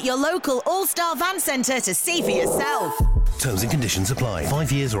and visit your local all-star van centre to see for yourself. Terms and conditions apply.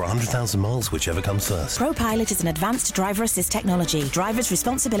 5 years or 100,000 miles, whichever comes first. ProPilot is an advanced driver assist technology. Driver's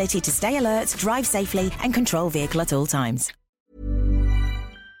responsibility to stay alert, drive safely, and control vehicle at all times.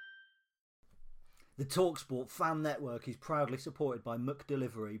 The TalkSport Fan Network is proudly supported by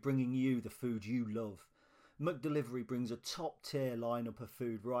McDelivery, bringing you the food you love. McDelivery brings a top-tier lineup of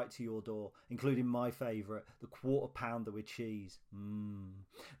food right to your door, including my favourite, the quarter pounder with cheese.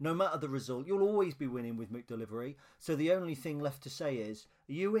 No matter the result, you'll always be winning with McDelivery, so the only thing left to say is,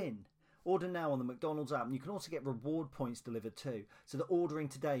 are you in? Order now on the McDonald's app, and you can also get reward points delivered too, so that ordering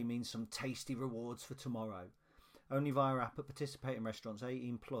today means some tasty rewards for tomorrow. Only via app at participating restaurants,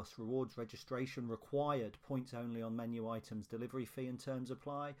 18+, rewards registration required, points only on menu items, delivery fee and terms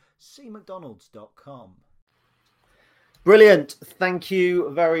apply. See mcdonalds.com. Brilliant. Thank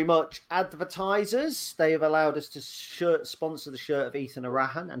you very much. Advertisers, they have allowed us to sponsor the shirt of Ethan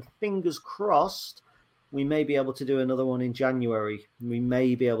Arahan, and fingers crossed, we may be able to do another one in January. We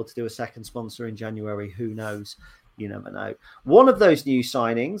may be able to do a second sponsor in January. Who knows? You never know. One of those new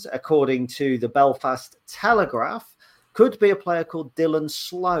signings, according to the Belfast Telegraph, could be a player called Dylan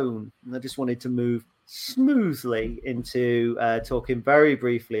Sloan. And I just wanted to move smoothly into talking very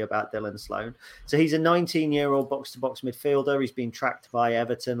briefly about Dylan Sloan. So he's a 19-year-old box-to-box midfielder. He's been tracked by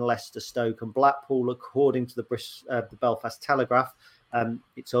Everton, Leicester, Stoke and Blackpool, according to the Belfast Telegraph.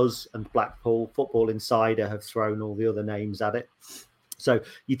 It's us and Blackpool. Football Insider have thrown all the other names at it. So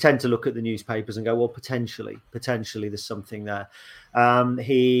you tend to look at the newspapers and go, well, potentially there's something there.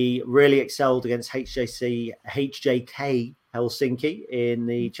 He really excelled against HJK Helsinki in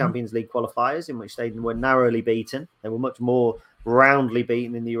the Champions League qualifiers, in which they were narrowly beaten. They were much more roundly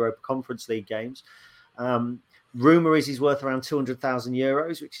beaten in the Europa Conference League games. Rumour is he's worth around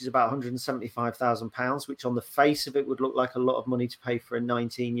 €200,000, which is about £175,000, which on the face of it would look like a lot of money to pay for a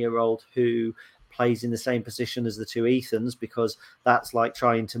 19-year-old who plays in the same position as the two Ethans, because that's like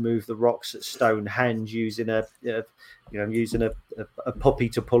trying to move the rocks at Stonehenge using a puppy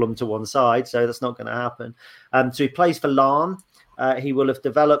to pull them to one side. So that's not going to happen. So he plays for Larne. He will have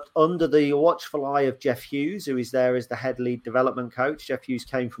developed under the watchful eye of Jeff Hughes, who is there as the head lead development coach. Jeff Hughes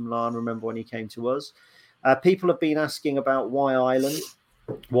came from Larne, remember, when he came to us. People have been asking about why Ireland.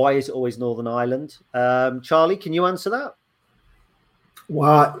 Why is it always Northern Ireland? Charlie, can you answer that?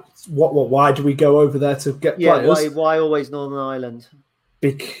 Why do we go over there to get players? Why always Northern Ireland?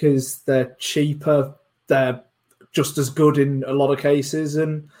 Because they're cheaper, they're just as good in a lot of cases,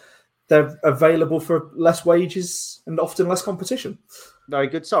 and they're available for less wages and often less competition. Very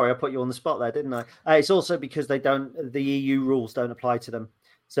good. Sorry, I put you on the spot there, didn't I? It's also because the EU rules don't apply to them.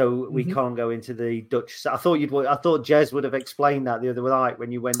 So we can't go into the Dutch. So I thought Jez would have explained that the other night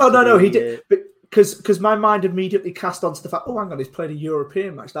when you went. Oh, no, he did. Because my mind immediately cast onto the fact, oh, hang on, he's played a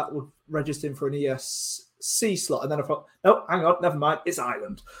European match. That would register him for an ESC slot. And then I thought, no, hang on, never mind, it's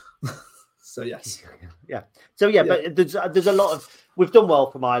Ireland. So, yes. Yeah. So, yeah, but there's a lot of... We've done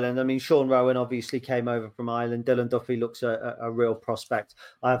well from Ireland. I mean, Sean Rowan obviously came over from Ireland. Dylan Duffy looks a real prospect.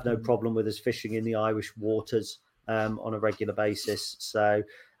 I have no problem with us fishing in the Irish waters on a regular basis. So...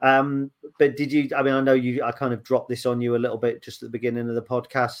 but did you... I mean, I know I kind of dropped this on you a little bit just at the beginning of the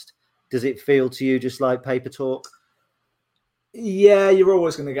podcast. Does it feel to you just like paper talk? Yeah, you're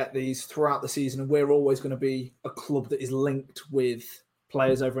always going to get these throughout the season, and we're always going to be a club that is linked with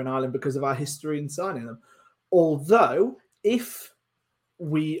players over in Ireland because of our history in signing them. Although, if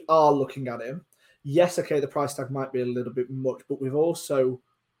we are looking at him, yes, okay, the price tag might be a little bit much, but we've also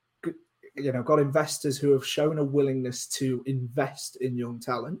got investors who have shown a willingness to invest in young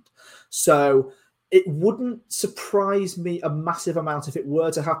talent. So it wouldn't surprise me a massive amount if it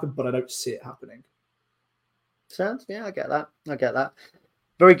were to happen, but I don't see it happening. Sounds, yeah, I get that.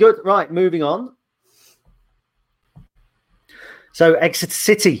 Very good. Right, moving on. So Exeter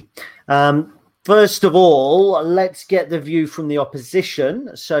City. First of all, let's get the view from the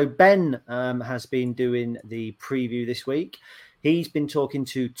opposition. So Ben has been doing the preview this week. He's been talking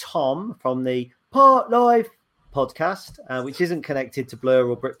to Tom from the Park Life podcast, which isn't connected to Blur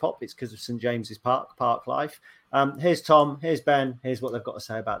or Britpop. It's because of St James's Park Life. Here's Tom, here's Ben, here's what they've got to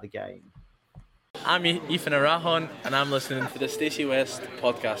say about the game. I'm Ethan Arahan, and I'm listening to the Stacey West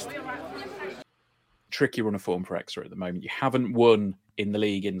podcast. Tricky run of form for Exeter at the moment. You haven't won in the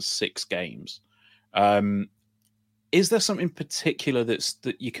league in 6 games. Is there something particular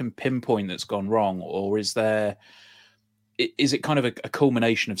that you can pinpoint that's gone wrong, or is it kind of a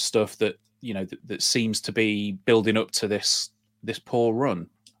culmination of stuff that that seems to be building up to this poor run?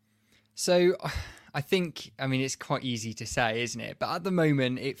 So I think, it's quite easy to say, isn't it? But at the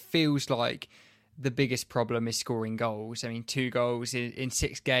moment, it feels like the biggest problem is scoring goals. 2 goals in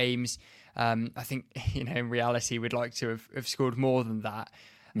 6 games. I think, in reality, we'd like to have scored more than that.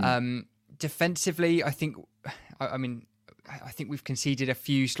 Defensively, I think we've conceded a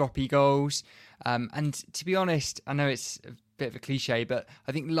few sloppy goals. And to be honest, I know it's a bit of a cliche, but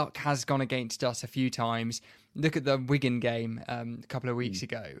I think luck has gone against us a few times. Look at the Wigan game a couple of weeks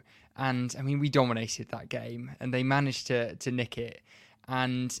ago. And we dominated that game and they managed to nick it.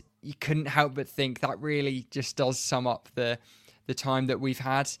 And you couldn't help but think that really just does sum up the time that we've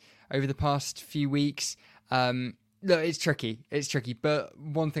had over the past few weeks. Look, it's tricky. But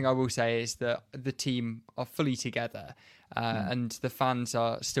one thing I will say is that the team are fully together and the fans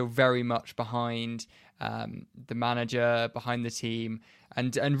are still very much behind the manager, behind the team,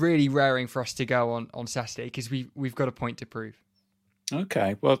 and really raring for us to go on Saturday because we've got a point to prove.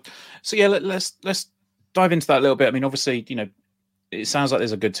 Okay, well, so yeah, let's dive into that a little bit. I mean, obviously, it sounds like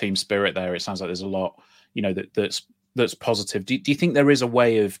there's a good team spirit there. It sounds like there's a lot, that's positive. Do you think there is a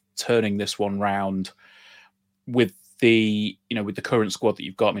way of turning this one round with the current squad that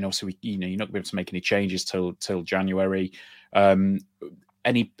you've got? I mean, obviously, you're not going to be able to make any changes till January.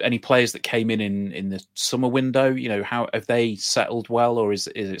 Any players that came in the summer window, how have they settled well, or is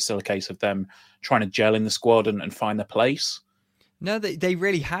it still a case of them trying to gel in the squad and find their place? No, they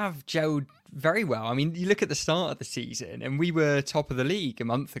really have gelled very well. I mean, you look at the start of the season and we were top of the league a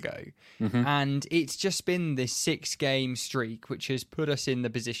month ago, and it's just been this 6-game streak which has put us in the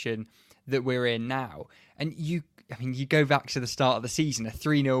position that we're in now. And you go back to the start of the season, a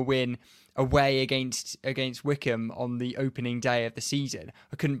 3-0 win away against Wickham on the opening day of the season.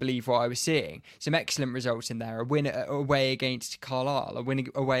 I couldn't believe what I was seeing. Some excellent results in there. A win away against Carlisle, a win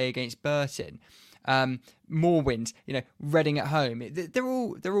away against Burton. More wins, Reading at home. They're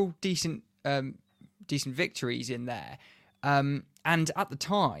all decent victories in there. And at the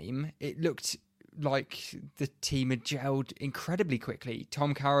time, it looked like the team had gelled incredibly quickly.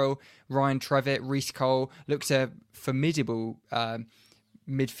 Tom Carroll, Ryan Trevitt, Reece Cole looked a formidable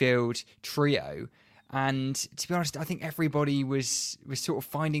midfield trio. And to be honest, I think everybody was sort of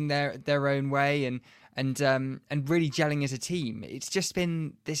finding their own way and really gelling as a team. It's just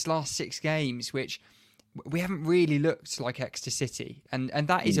been this last 6 games which we haven't really looked like Exeter City, and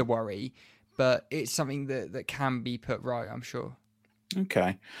that is a worry, but it's something that can be put right, I'm sure.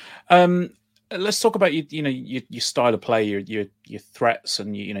 Okay. Let's talk about your style of play, your threats,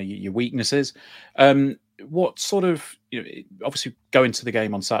 and your weaknesses. What sort of obviously going to the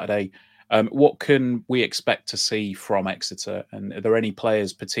game on Saturday? What can we expect to see from Exeter? And are there any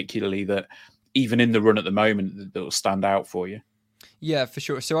players particularly that, even in the run at the moment, that will stand out for you? Yeah, for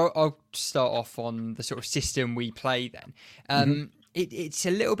sure. So I'll start off on the sort of system we play then. It's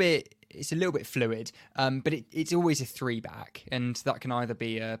a little bit fluid, but it's always a 3-back, and that can either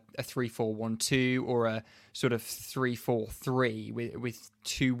be a 3-4-1-2 or a sort of 3-4-3 with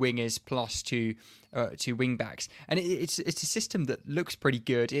 2 wingers plus 2 wing backs. And it's a system that looks pretty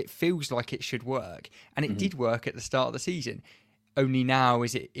good. It feels like it should work, and it did work at the start of the season. Only now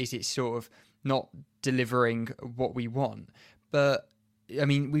is it sort of not delivering what we want. But I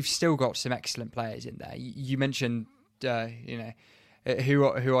mean, we've still got some excellent players in there. You mentioned,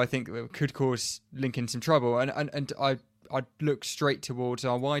 who I think could cause Lincoln some trouble, and I'd look straight towards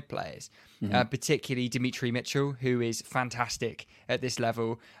our wide players, particularly Dimitri Mitchell, who is fantastic at this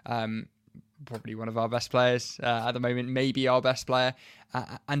level. Probably one of our best players at the moment, maybe our best player.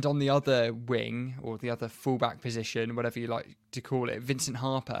 And on the other wing, or the other fullback position, whatever you like to call it, Vincent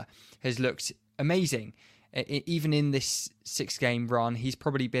Harper has looked amazing. Even in this 6-game run, he's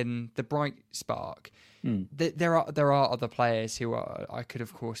probably been the bright spark. There are other players who I could,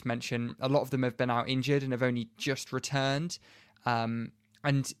 of course, mention. A lot of them have been out injured and have only just returned.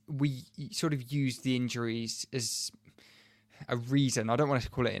 And we sort of use the injuries as a reason. I don't want to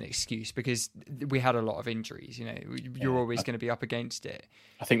call it an excuse, because we had a lot of injuries. You're always going to be up against it.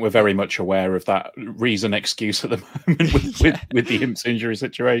 I think we're very much aware of that reason excuse at the moment with the Imps injury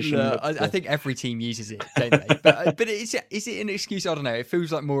situation. No, I think every team uses it, don't they? But is it an excuse? I don't know. It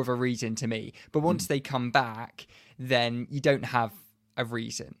feels like more of a reason to me. But once they come back, then you don't have a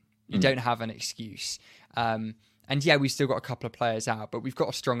reason. You don't have an excuse. And yeah, we've still got a couple of players out, but we've got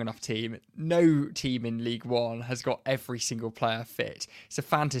a strong enough team. No team in League One has got every single player fit. It's a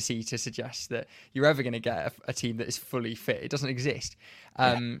fantasy to suggest that you're ever going to get a team that is fully fit. It doesn't exist.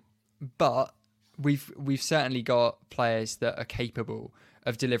 But we've certainly got players that are capable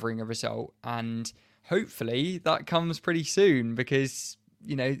of delivering a result, and hopefully that comes pretty soon, because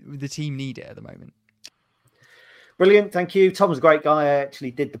the team need it at the moment. Brilliant, thank you. Tom's a great guy. I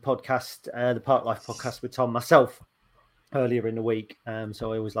actually did the podcast, the Park Life podcast, with Tom myself earlier in the week.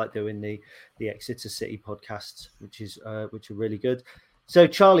 So I always like doing the Exeter City podcasts, which are really good. So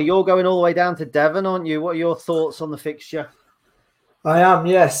Charlie, you're going all the way down to Devon, aren't you? What are your thoughts on the fixture? I am,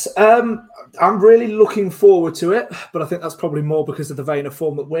 yes. I'm really looking forward to it, but I think that's probably more because of the vein of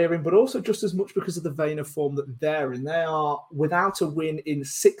form that we're in, but also just as much because of the vein of form that they're in. They are without a win in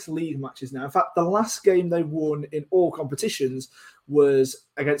 6 league matches now. In fact, the last game they won in all competitions was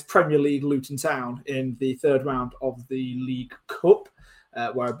against Premier League Luton Town in the 3rd round of the League Cup,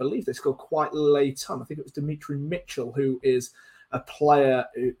 where I believe they scored quite late on. I think it was Dimitri Mitchell, who is a player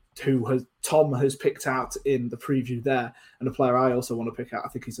who Tom has picked out in the preview there, and a player I also want to pick out. I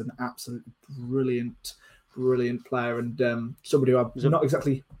think he's an absolutely brilliant player, and somebody who I'm not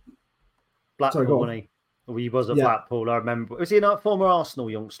exactly... Blackpool, wasn't he? Or he was at Blackpool, I remember. Was he not a former Arsenal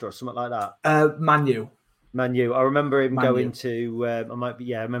youngster or something like that? Manu. Man U. I remember him going to. I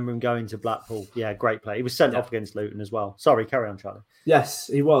remember him going to Blackpool. Yeah, great play. He was sent off against Luton as well. Sorry, carry on, Charlie. Yes,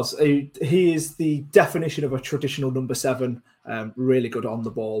 he was. He is the definition of a traditional number 7. Really good on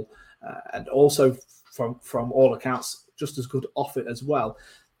the ball, and also from all accounts, just as good off it as well.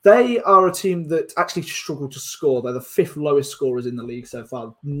 They are a team that actually struggle to score. They're the 5th lowest scorers in the league so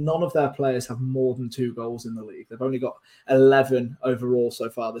far. None of their players have more than 2 goals in the league. They've only got 11 overall so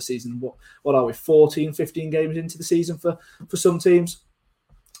far this season. What are we, 14, 15 games into the season for some teams?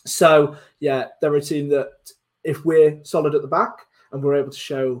 So, yeah, they're a team that if we're solid at the back and we're able to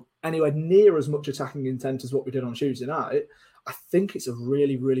show anywhere near as much attacking intent as what we did on Tuesday night, I think it's a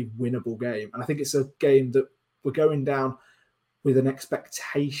really, really winnable game. And I think it's a game that we're going down with an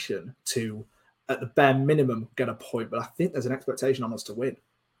expectation to, at the bare minimum, get a point. But I think there's an expectation on us to win.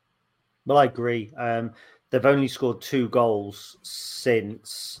 Well, I agree. They've only scored 2 goals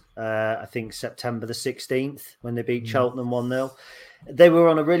since, I think, September the 16th, when they beat Charlton 1-0. They were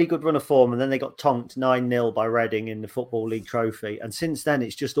on a really good run of form, and then they got tonked 9-0 by Reading in the Football League Trophy. And since then,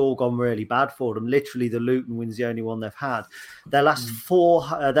 it's just all gone really bad for them. Literally, the Luton win's the only one they've had. Their last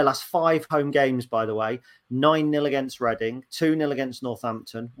 5 home games, by the way, 9-0 against Reading, 2-0 against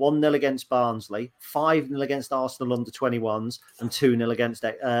Northampton, 1-0 against Barnsley, 5-0 against Arsenal under-21s, and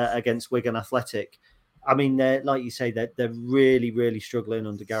 2-0 against Wigan Athletic. I mean, like you say, they're really, really struggling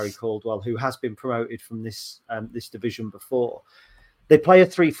under Gary Caldwell, who has been promoted from this division before. They play a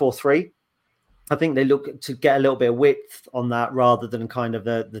 3-4-3. I think they look to get a little bit of width on that rather than kind of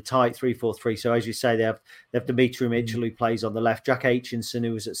the tight 3-4-3. So as you say, they have Dimitri Mitchell, who plays on the left. Jack Aitchinson,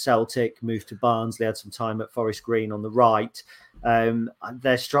 who was at Celtic, moved to Barnsley, had some time at Forest Green on the right.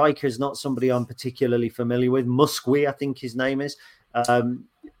 Their striker is not somebody I'm particularly familiar with. Musqui, I think his name is.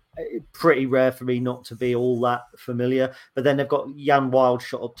 Pretty rare for me not to be all that familiar. But then they've got Jan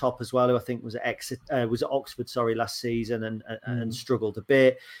Wildshot up top as well, who I think was at Oxford, last season and struggled a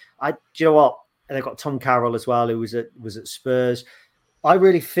bit. Do you know what? And they've got Tom Carroll as well, who was at Spurs. I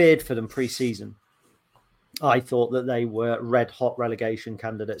really feared for them pre-season. I thought that they were red-hot relegation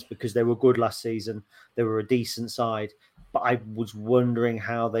candidates because they were good last season. They were a decent side. But I was wondering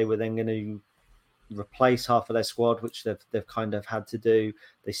how they were then going to replace half of their squad, which they've kind of had to do.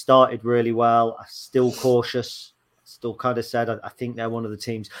 They started really well. I'm still cautious. Still kind of said I think they're one of the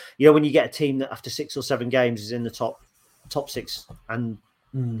teams. You know, when you get a team that after 6 or 7 games is in the top 6 and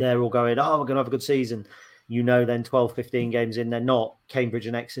they're all going, we're going to have a good season. You know, then 12, 15 games in, they're not. Cambridge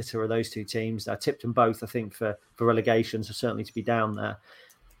and Exeter are those 2 teams. I tipped them both, I think, for relegation, so certainly to be down there.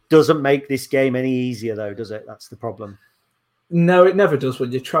 Doesn't make this game any easier, though, does it? That's the problem. No, it never does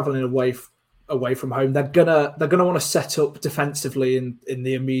when you're travelling away from home. They're gonna want to set up defensively in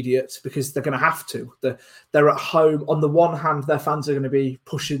the immediate because they're going to have to. They're at home. On the one hand, their fans are going to be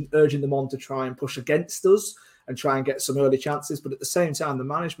urging them on to try and push against us and try and get some early chances. But at the same time, the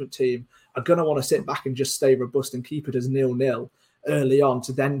management team are going to want to sit back and just stay robust and keep it as 0-0 early on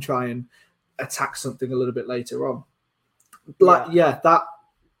to then try and attack something a little bit later on.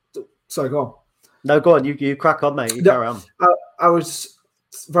 Sorry, go on. No, go on. You crack on, mate. You carry on. I was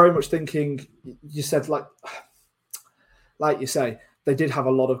very much thinking, you said, like you say, they did have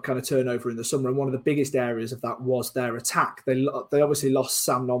a lot of kind of turnover in the summer, and one of the biggest areas of that was their attack. They obviously lost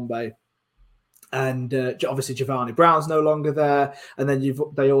Sam Nombe, and obviously Giovanni Brown's no longer there, and then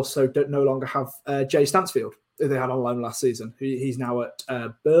they also no longer have Jay Stansfield, who they had on loan last season. He's now at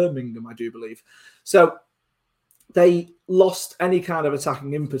Birmingham, I do believe. So they lost any kind of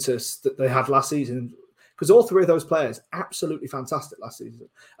attacking impetus that they had last season, because all 3 of those players absolutely fantastic last season,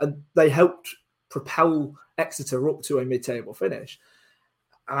 and they helped propel Exeter up to a mid-table finish.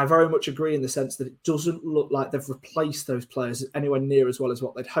 And I very much agree in the sense that it doesn't look like they've replaced those players anywhere near as well as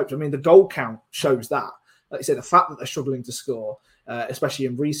what they'd hoped. I mean, the goal count shows that. Like you say, the fact that they're struggling to score, especially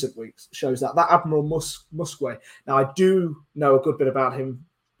in recent weeks, shows that. That Admiral Musqui. Now, I do know a good bit about him,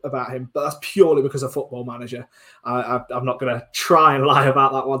 but that's purely because of Football Manager. I'm not going to try and lie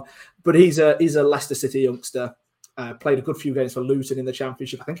about that one. But he's a Leicester City youngster. Played a good few games for Luton in the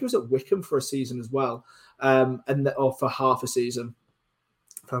Championship. I think he was at Wickham for a season as well, or for half a season,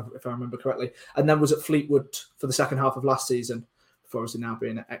 if I remember correctly. And then was at Fleetwood for the second half of last season, before obviously now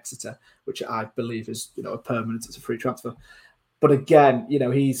being at Exeter, which I believe is a permanent. It's a free transfer. But again,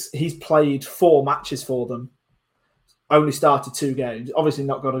 he's played 4 matches for them. Only started 2 games. Obviously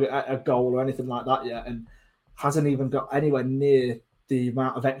not got a goal or anything like that yet, and hasn't even got anywhere near the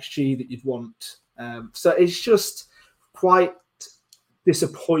amount of XG that you'd want. So it's just quite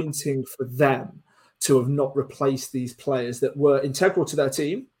disappointing for them to have not replaced these players that were integral to their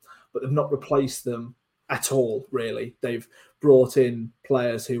team, but have not replaced them at all, really. They've brought in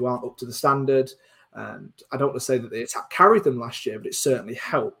players who aren't up to the standard. And I don't want to say that the attack carried them last year, but it certainly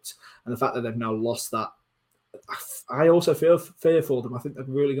helped. And the fact that they've now lost that, I also feel fear for them. I think they're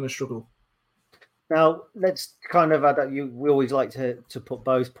really going to struggle. Now, let's kind of add, we always like to put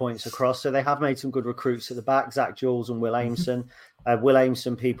both points across. So they have made some good recruits at the back, Zach Jules and Will Aimson. Will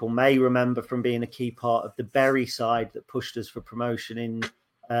Aimson, people may remember from being a key part of the Bury side that pushed us for promotion in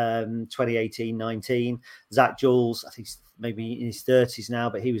 2018-19. Zach Jules, I think he's maybe in his 30s now,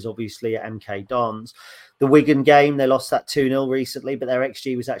 but he was obviously at MK Dons. The Wigan game, they lost that 2-0 recently, but their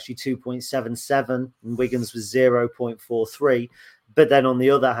XG was actually 2.77 and Wigan's was 0.43. But then on the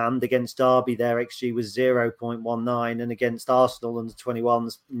other hand, against Derby, their XG was 0.19, and against Arsenal under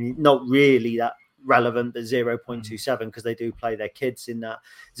 21s, not really that relevant, but 0.27 because they do play their kids in that.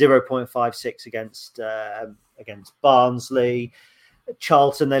 0.56 against Barnsley.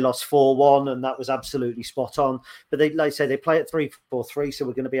 Charlton, they lost 4-1, and that was absolutely spot on. But they, like I say, they play at 3-4-3, so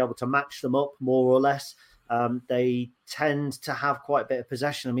we're going to be able to match them up more or less. They tend to have quite a bit of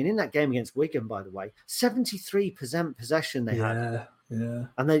possession. I mean, in that game against Wigan, by the way, 73% possession they had. Yeah.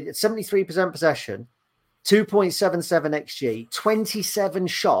 And they 73% possession, 2.77 XG, 27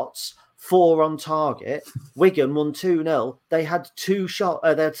 shots, 4 on target. Wigan won 2-0. They had 3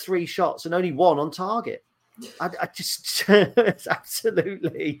 shots and only 1 on target. I just, it's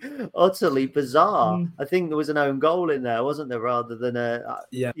absolutely, utterly bizarre. I think there was an own goal in there, wasn't there, rather than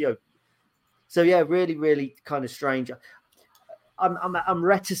So yeah, really, really kind of strange. I'm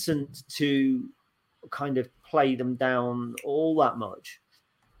reticent to kind of play them down all that much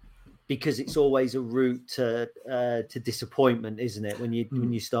because it's always a route to disappointment, isn't it? When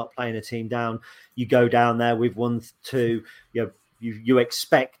you start playing a team down, you go down there with 1-2, you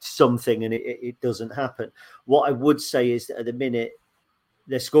expect something and it doesn't happen. What I would say is that at the minute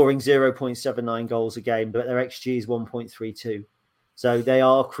they're scoring 0.79 goals a game, but their XG is 1.32. So they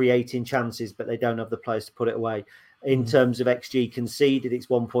are creating chances, but they don't have the players to put it away. In terms of XG conceded, it's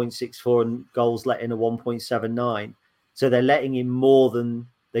 1.64 and goals let in are 1.79. So they're letting in more than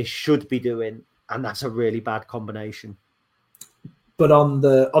they should be doing, and that's a really bad combination. But on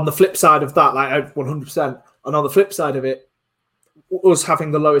the flip side of that, like 100%, and on the flip side of it, us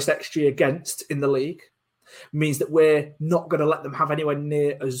having the lowest XG against in the league means that we're not going to let them have anywhere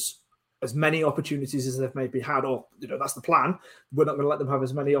near as many opportunities as they've maybe had, or that's the plan. We're not going to let them have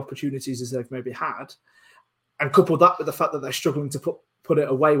as many opportunities as they've maybe had, and couple that with the fact that they're struggling to put it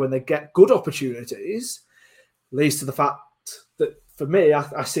away when they get good opportunities, leads to the fact that for me,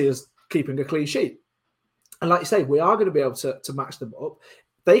 I see us keeping a clean sheet. And like you say, we are going to be able to match them up.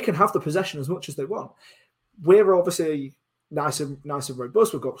 They can have the possession as much as they want. We're obviously nice and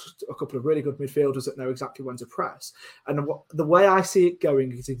robust. We've got a couple of really good midfielders that know exactly when to press. And the way I see it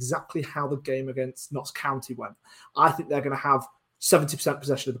going is exactly how the game against Notts County went. I think they're going to have 70%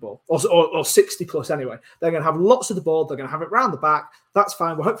 possession of the ball, or 60 plus anyway. They're going to have lots of the ball. They're going to have it round the back. That's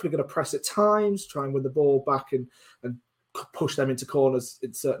fine. We're hopefully going to press at times, try and win the ball back and push them into corners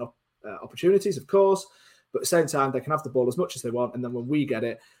in certain opportunities, of course. But at the same time, they can have the ball as much as they want. And then when we get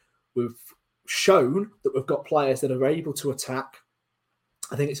it, we've shown that we've got players that are able to attack.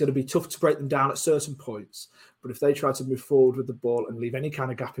 I think it's going to be tough to break them down at certain points. But if they try to move forward with the ball and leave any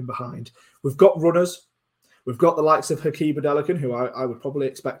kind of gap in behind, we've got runners. We've got the likes of Hakeem Adelican, who I would probably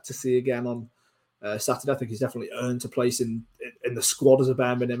expect to see again on Saturday. I think he's definitely earned a place in the squad as a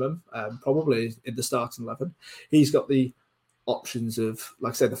bare minimum, probably in the starting 11. He's got the options of,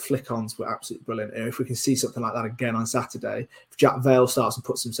 like I say, the flick-ons were absolutely brilliant. If we can see something like that again on Saturday, if Jack Vale starts and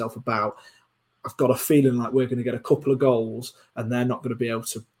puts himself about, I've got a feeling like we're going to get a couple of goals and they're not going to be able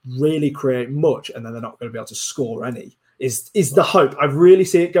to really create much, and then they're not going to be able to score any, is the hope. I really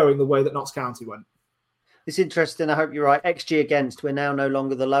see it going the way that Notts County went. It's interesting. I hope you're right. XG against, we're now no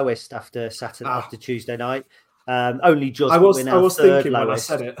longer the lowest after Tuesday night. Only just. I was third thinking lowest.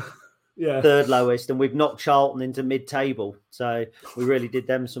 when I said it. Yeah, third lowest, and we've knocked Charlton into mid-table, so we really did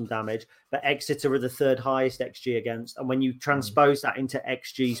them some damage. But Exeter are the third highest XG against, and when you transpose that into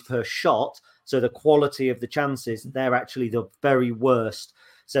XGs per shot, so the quality of the chances, they're actually the very worst.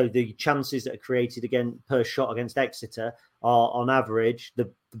 So the chances that are created again per shot against Exeter are, on average,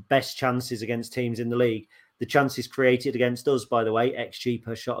 the best chances against teams in the league. The chances created against us, by the way, XG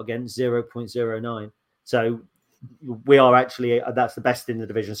per shot against 0.09. So we are actually, that's the best in the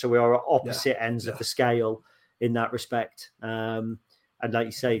division. So we are at opposite ends of the scale in that respect. And like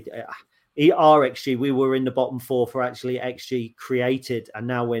you say, our XG, we were in the bottom 4 for actually XG created, and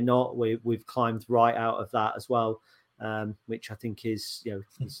now we're not. We've climbed right out of that as well, which I think is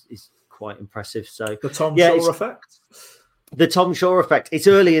quite impressive. So the Tom Shaw effect. The Tom Shaw effect. It's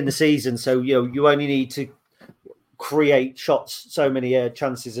early in the season, so you only need to create shots, so many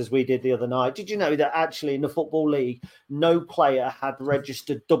chances as we did the other night. Did you know that actually in the Football League, no player had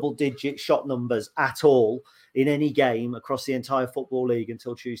registered double-digit shot numbers at all in any game across the entire Football League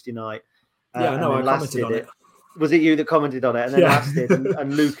until Tuesday night? I commented on it. Was it you that commented on it? And then Last did,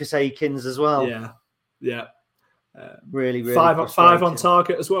 and Lucas Akins as well. Yeah. Really five on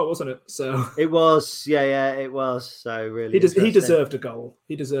target as well, wasn't it? So it was, it was. So really, he deserved a goal.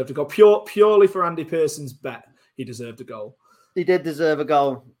 He deserved a goal purely for Andy Pearson's bet. He deserved a goal. He did deserve a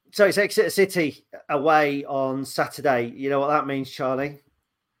goal. So it's Exeter City away on Saturday. You know what that means, Charlie?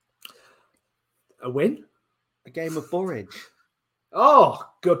 A win? A game of Burridge. Oh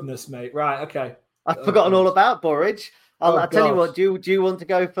goodness, mate! Right, okay. I've forgotten all about Burridge. I'll tell you what. Do you want to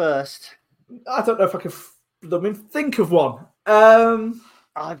go first? I don't know if I can. Think of one.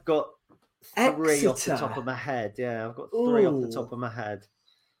 I've got three off the Exeter. top of my head. Yeah, I've got three off the top of my head.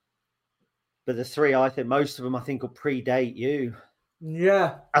 But the three, I think most of them, I think, will predate you.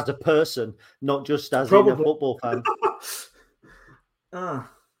 Yeah. As a person, not just as Probably. in a football fan.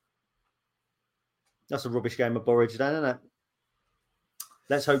 That's a rubbish game of Burridge, then, isn't it?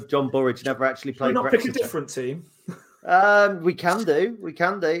 Let's hope John Burridge never actually played. Why not pick a different team? We can do.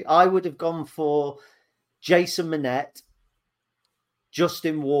 I would have gone for Jason Manette,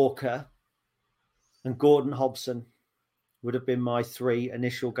 Justin Walker, and Gordon Hobson would have been my three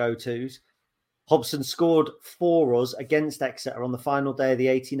initial go-tos. Hobson scored for us against Exeter on the final day of the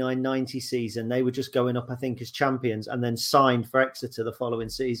 89-90 season. They were just going up, I think, as champions and then signed for Exeter the following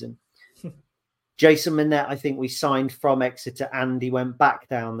season. Jason Manette, I think we signed from Exeter and he went back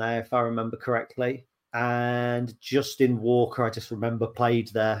down there, if I remember correctly. And Justin Walker, I just remember played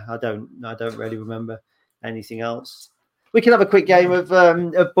there. I don't really remember anything else. We can have a quick game of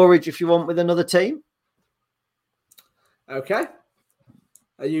Burridge if you want with another team. Okay.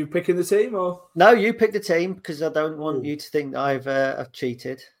 Are you picking the team or? No, you pick the team because I don't want you to think that I've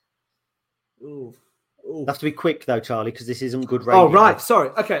cheated. Ooh. Have to be quick though, Charlie, because this isn't good radio. Oh, right. Sorry.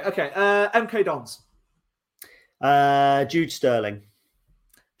 Okay. MK Dons. Jude Sterling.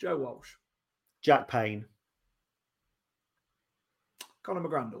 Joe Walsh. Jack Payne. Conor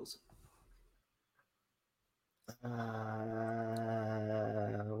McGrandles.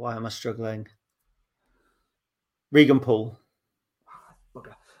 Why am I struggling? Regan Poole.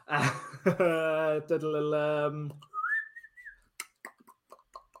 Bugger.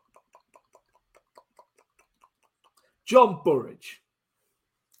 John Burridge.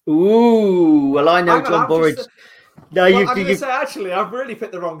 Ooh, well, I know John Burridge. I'm going to say, actually, I've really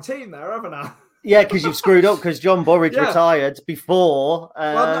picked the wrong team there, haven't I? Yeah, because you've screwed up because John Burridge retired before.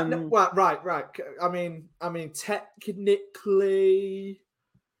 Right. I mean, technically,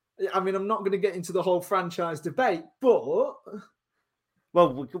 I'm not going to get into the whole franchise debate, but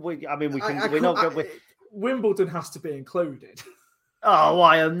Wimbledon has to be included. Oh,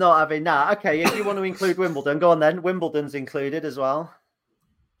 I am not having that. Okay, if you want to include Wimbledon, go on then. Wimbledon's included as well.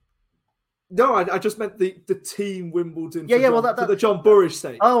 No, I just meant the team Wimbledon. For the John Burridge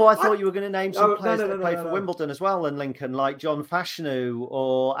sake. Oh, I thought you were going to name some players that play for Wimbledon as well in Lincoln, like John Fashanu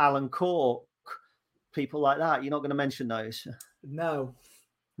or Alan Cork, people like that. You're not going to mention those? No.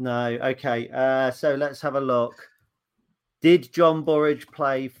 Okay. So let's have a look. Did John Burridge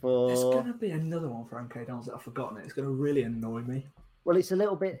play for? There's going to be another one for MK Dons that I've forgotten. It's going to really annoy me. Well, it's a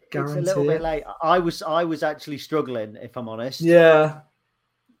little bit late. I was actually struggling, if I'm honest. Yeah.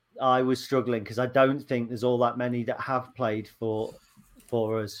 I was struggling because I don't think there's all that many that have played for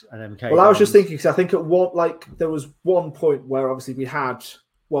us and MK. Well, I was just thinking because I think there was one point where obviously we had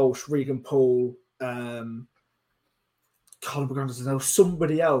Walsh, Regan Poole, Colin McGrandles, and there was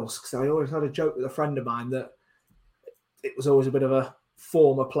somebody else because I always had a joke with a friend of mine that it was always a bit of a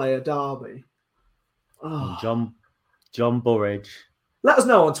former player derby. Oh. John Burridge. Let us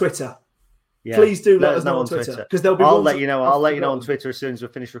know on Twitter. Yeah. Please do let us know on Twitter because there'll be. I'll let you know. I'll let you know on Twitter as soon as we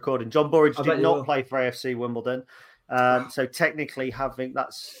finish recording. John Burridge did not play for AFC Wimbledon, so technically having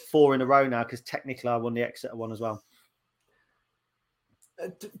that's 4 in a row now because technically I won the Exeter one as well.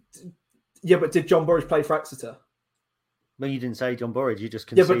 Yeah, but did John Burridge play for Exeter? Well, you didn't say John Burridge. You just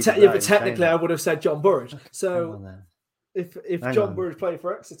conceded. But technically I would have said John Burridge. So if John Burridge played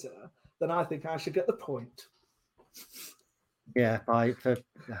for Exeter, then I think I should get the point. Yeah,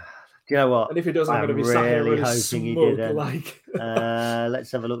 you know what? And if he does, I'm going to be sat here really smug.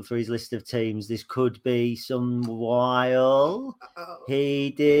 Let's have a look through his list of teams. This could be some while. He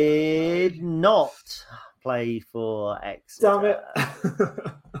did not play for Exeter. Damn it.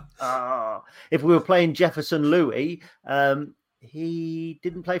 If we were playing Jefferson Louis, he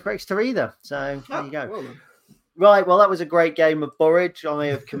didn't play for Exeter either. So there you go. Well, Right, well, that was a great game of Burridge. I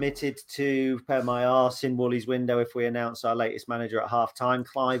have committed to prepare my arse in Woolies window if we announce our latest manager at half-time.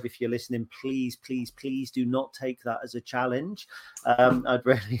 Clive, if you're listening, please do not take that as a challenge. I'd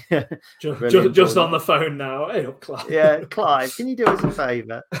really... just on the phone now. Hey up, Clive. Yeah, Clive, can you do us a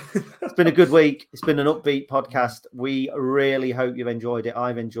favour? It's been a good week. It's been an upbeat podcast. We really hope you've enjoyed it.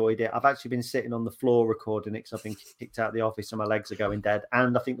 I've enjoyed it. I've actually been sitting on the floor recording it because I've been kicked out of the office and my legs are going dead.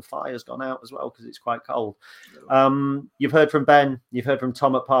 And I think the fire's gone out as well because it's quite cold. You've heard from Ben, you've heard from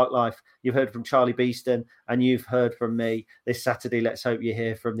Tom at Park Life, you've heard from Charlie Beeston, and you've heard from me. This Saturday, let's hope you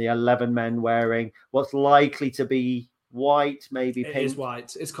hear from the 11 men wearing what's likely to be white, maybe pink. It is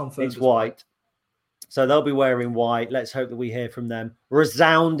white. It's confirmed. It's white. So they'll be wearing white. Let's hope that we hear from them.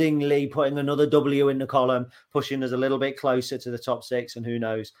 Resoundingly putting another W in the column, pushing us a little bit closer to the top 6, and who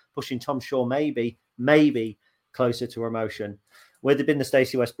knows, pushing Tom Shaw maybe closer to promotion. We've been the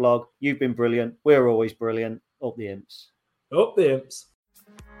Stacey West blog. You've been brilliant. We're always brilliant. Up the Imps. Up the Imps.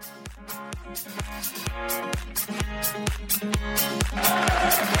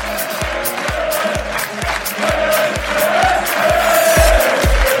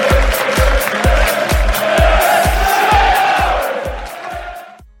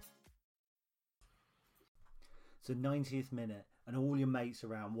 It's the 90th minute and all your mates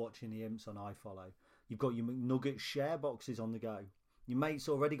around watching the Imps on iFollow. You've got your McNugget share boxes on the go. Your mate's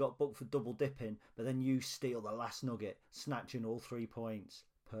already got booked for double dipping, but then you steal the last nugget, snatching all 3 points.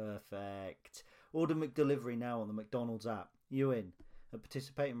 Perfect. Order McDelivery now on the McDonald's app. You in? At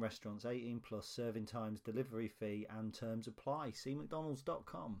participating restaurants, 18 plus, serving times, delivery fee and terms apply. See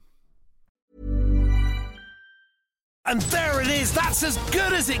mcdonalds.com. And there it is, that's as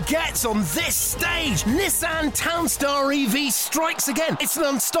good as it gets on this stage. Nissan Townstar EV strikes again. It's an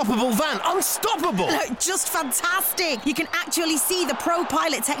unstoppable van, unstoppable. Look, just fantastic. You can actually see the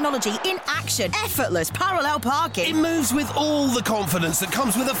ProPilot technology in action. Effortless parallel parking. It moves with all the confidence that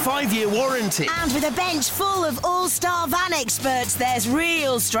comes with a 5-year warranty. And with a bench full of all-star van experts, there's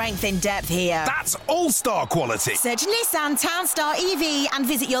real strength in depth here. That's all-star quality. Search Nissan Townstar EV and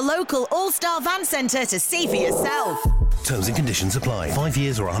visit your local all-star van centre to see for yourself. Terms and conditions apply. 5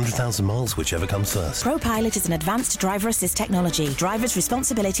 years or 100,000 miles, whichever comes first. ProPilot is an advanced driver assist technology. Driver's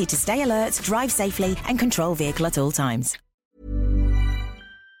responsibility to stay alert, drive safely, and control vehicle at all times.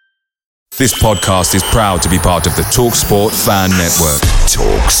 This podcast is proud to be part of the TalkSport Fan Network.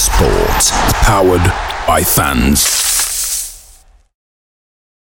 TalkSport. Powered by fans.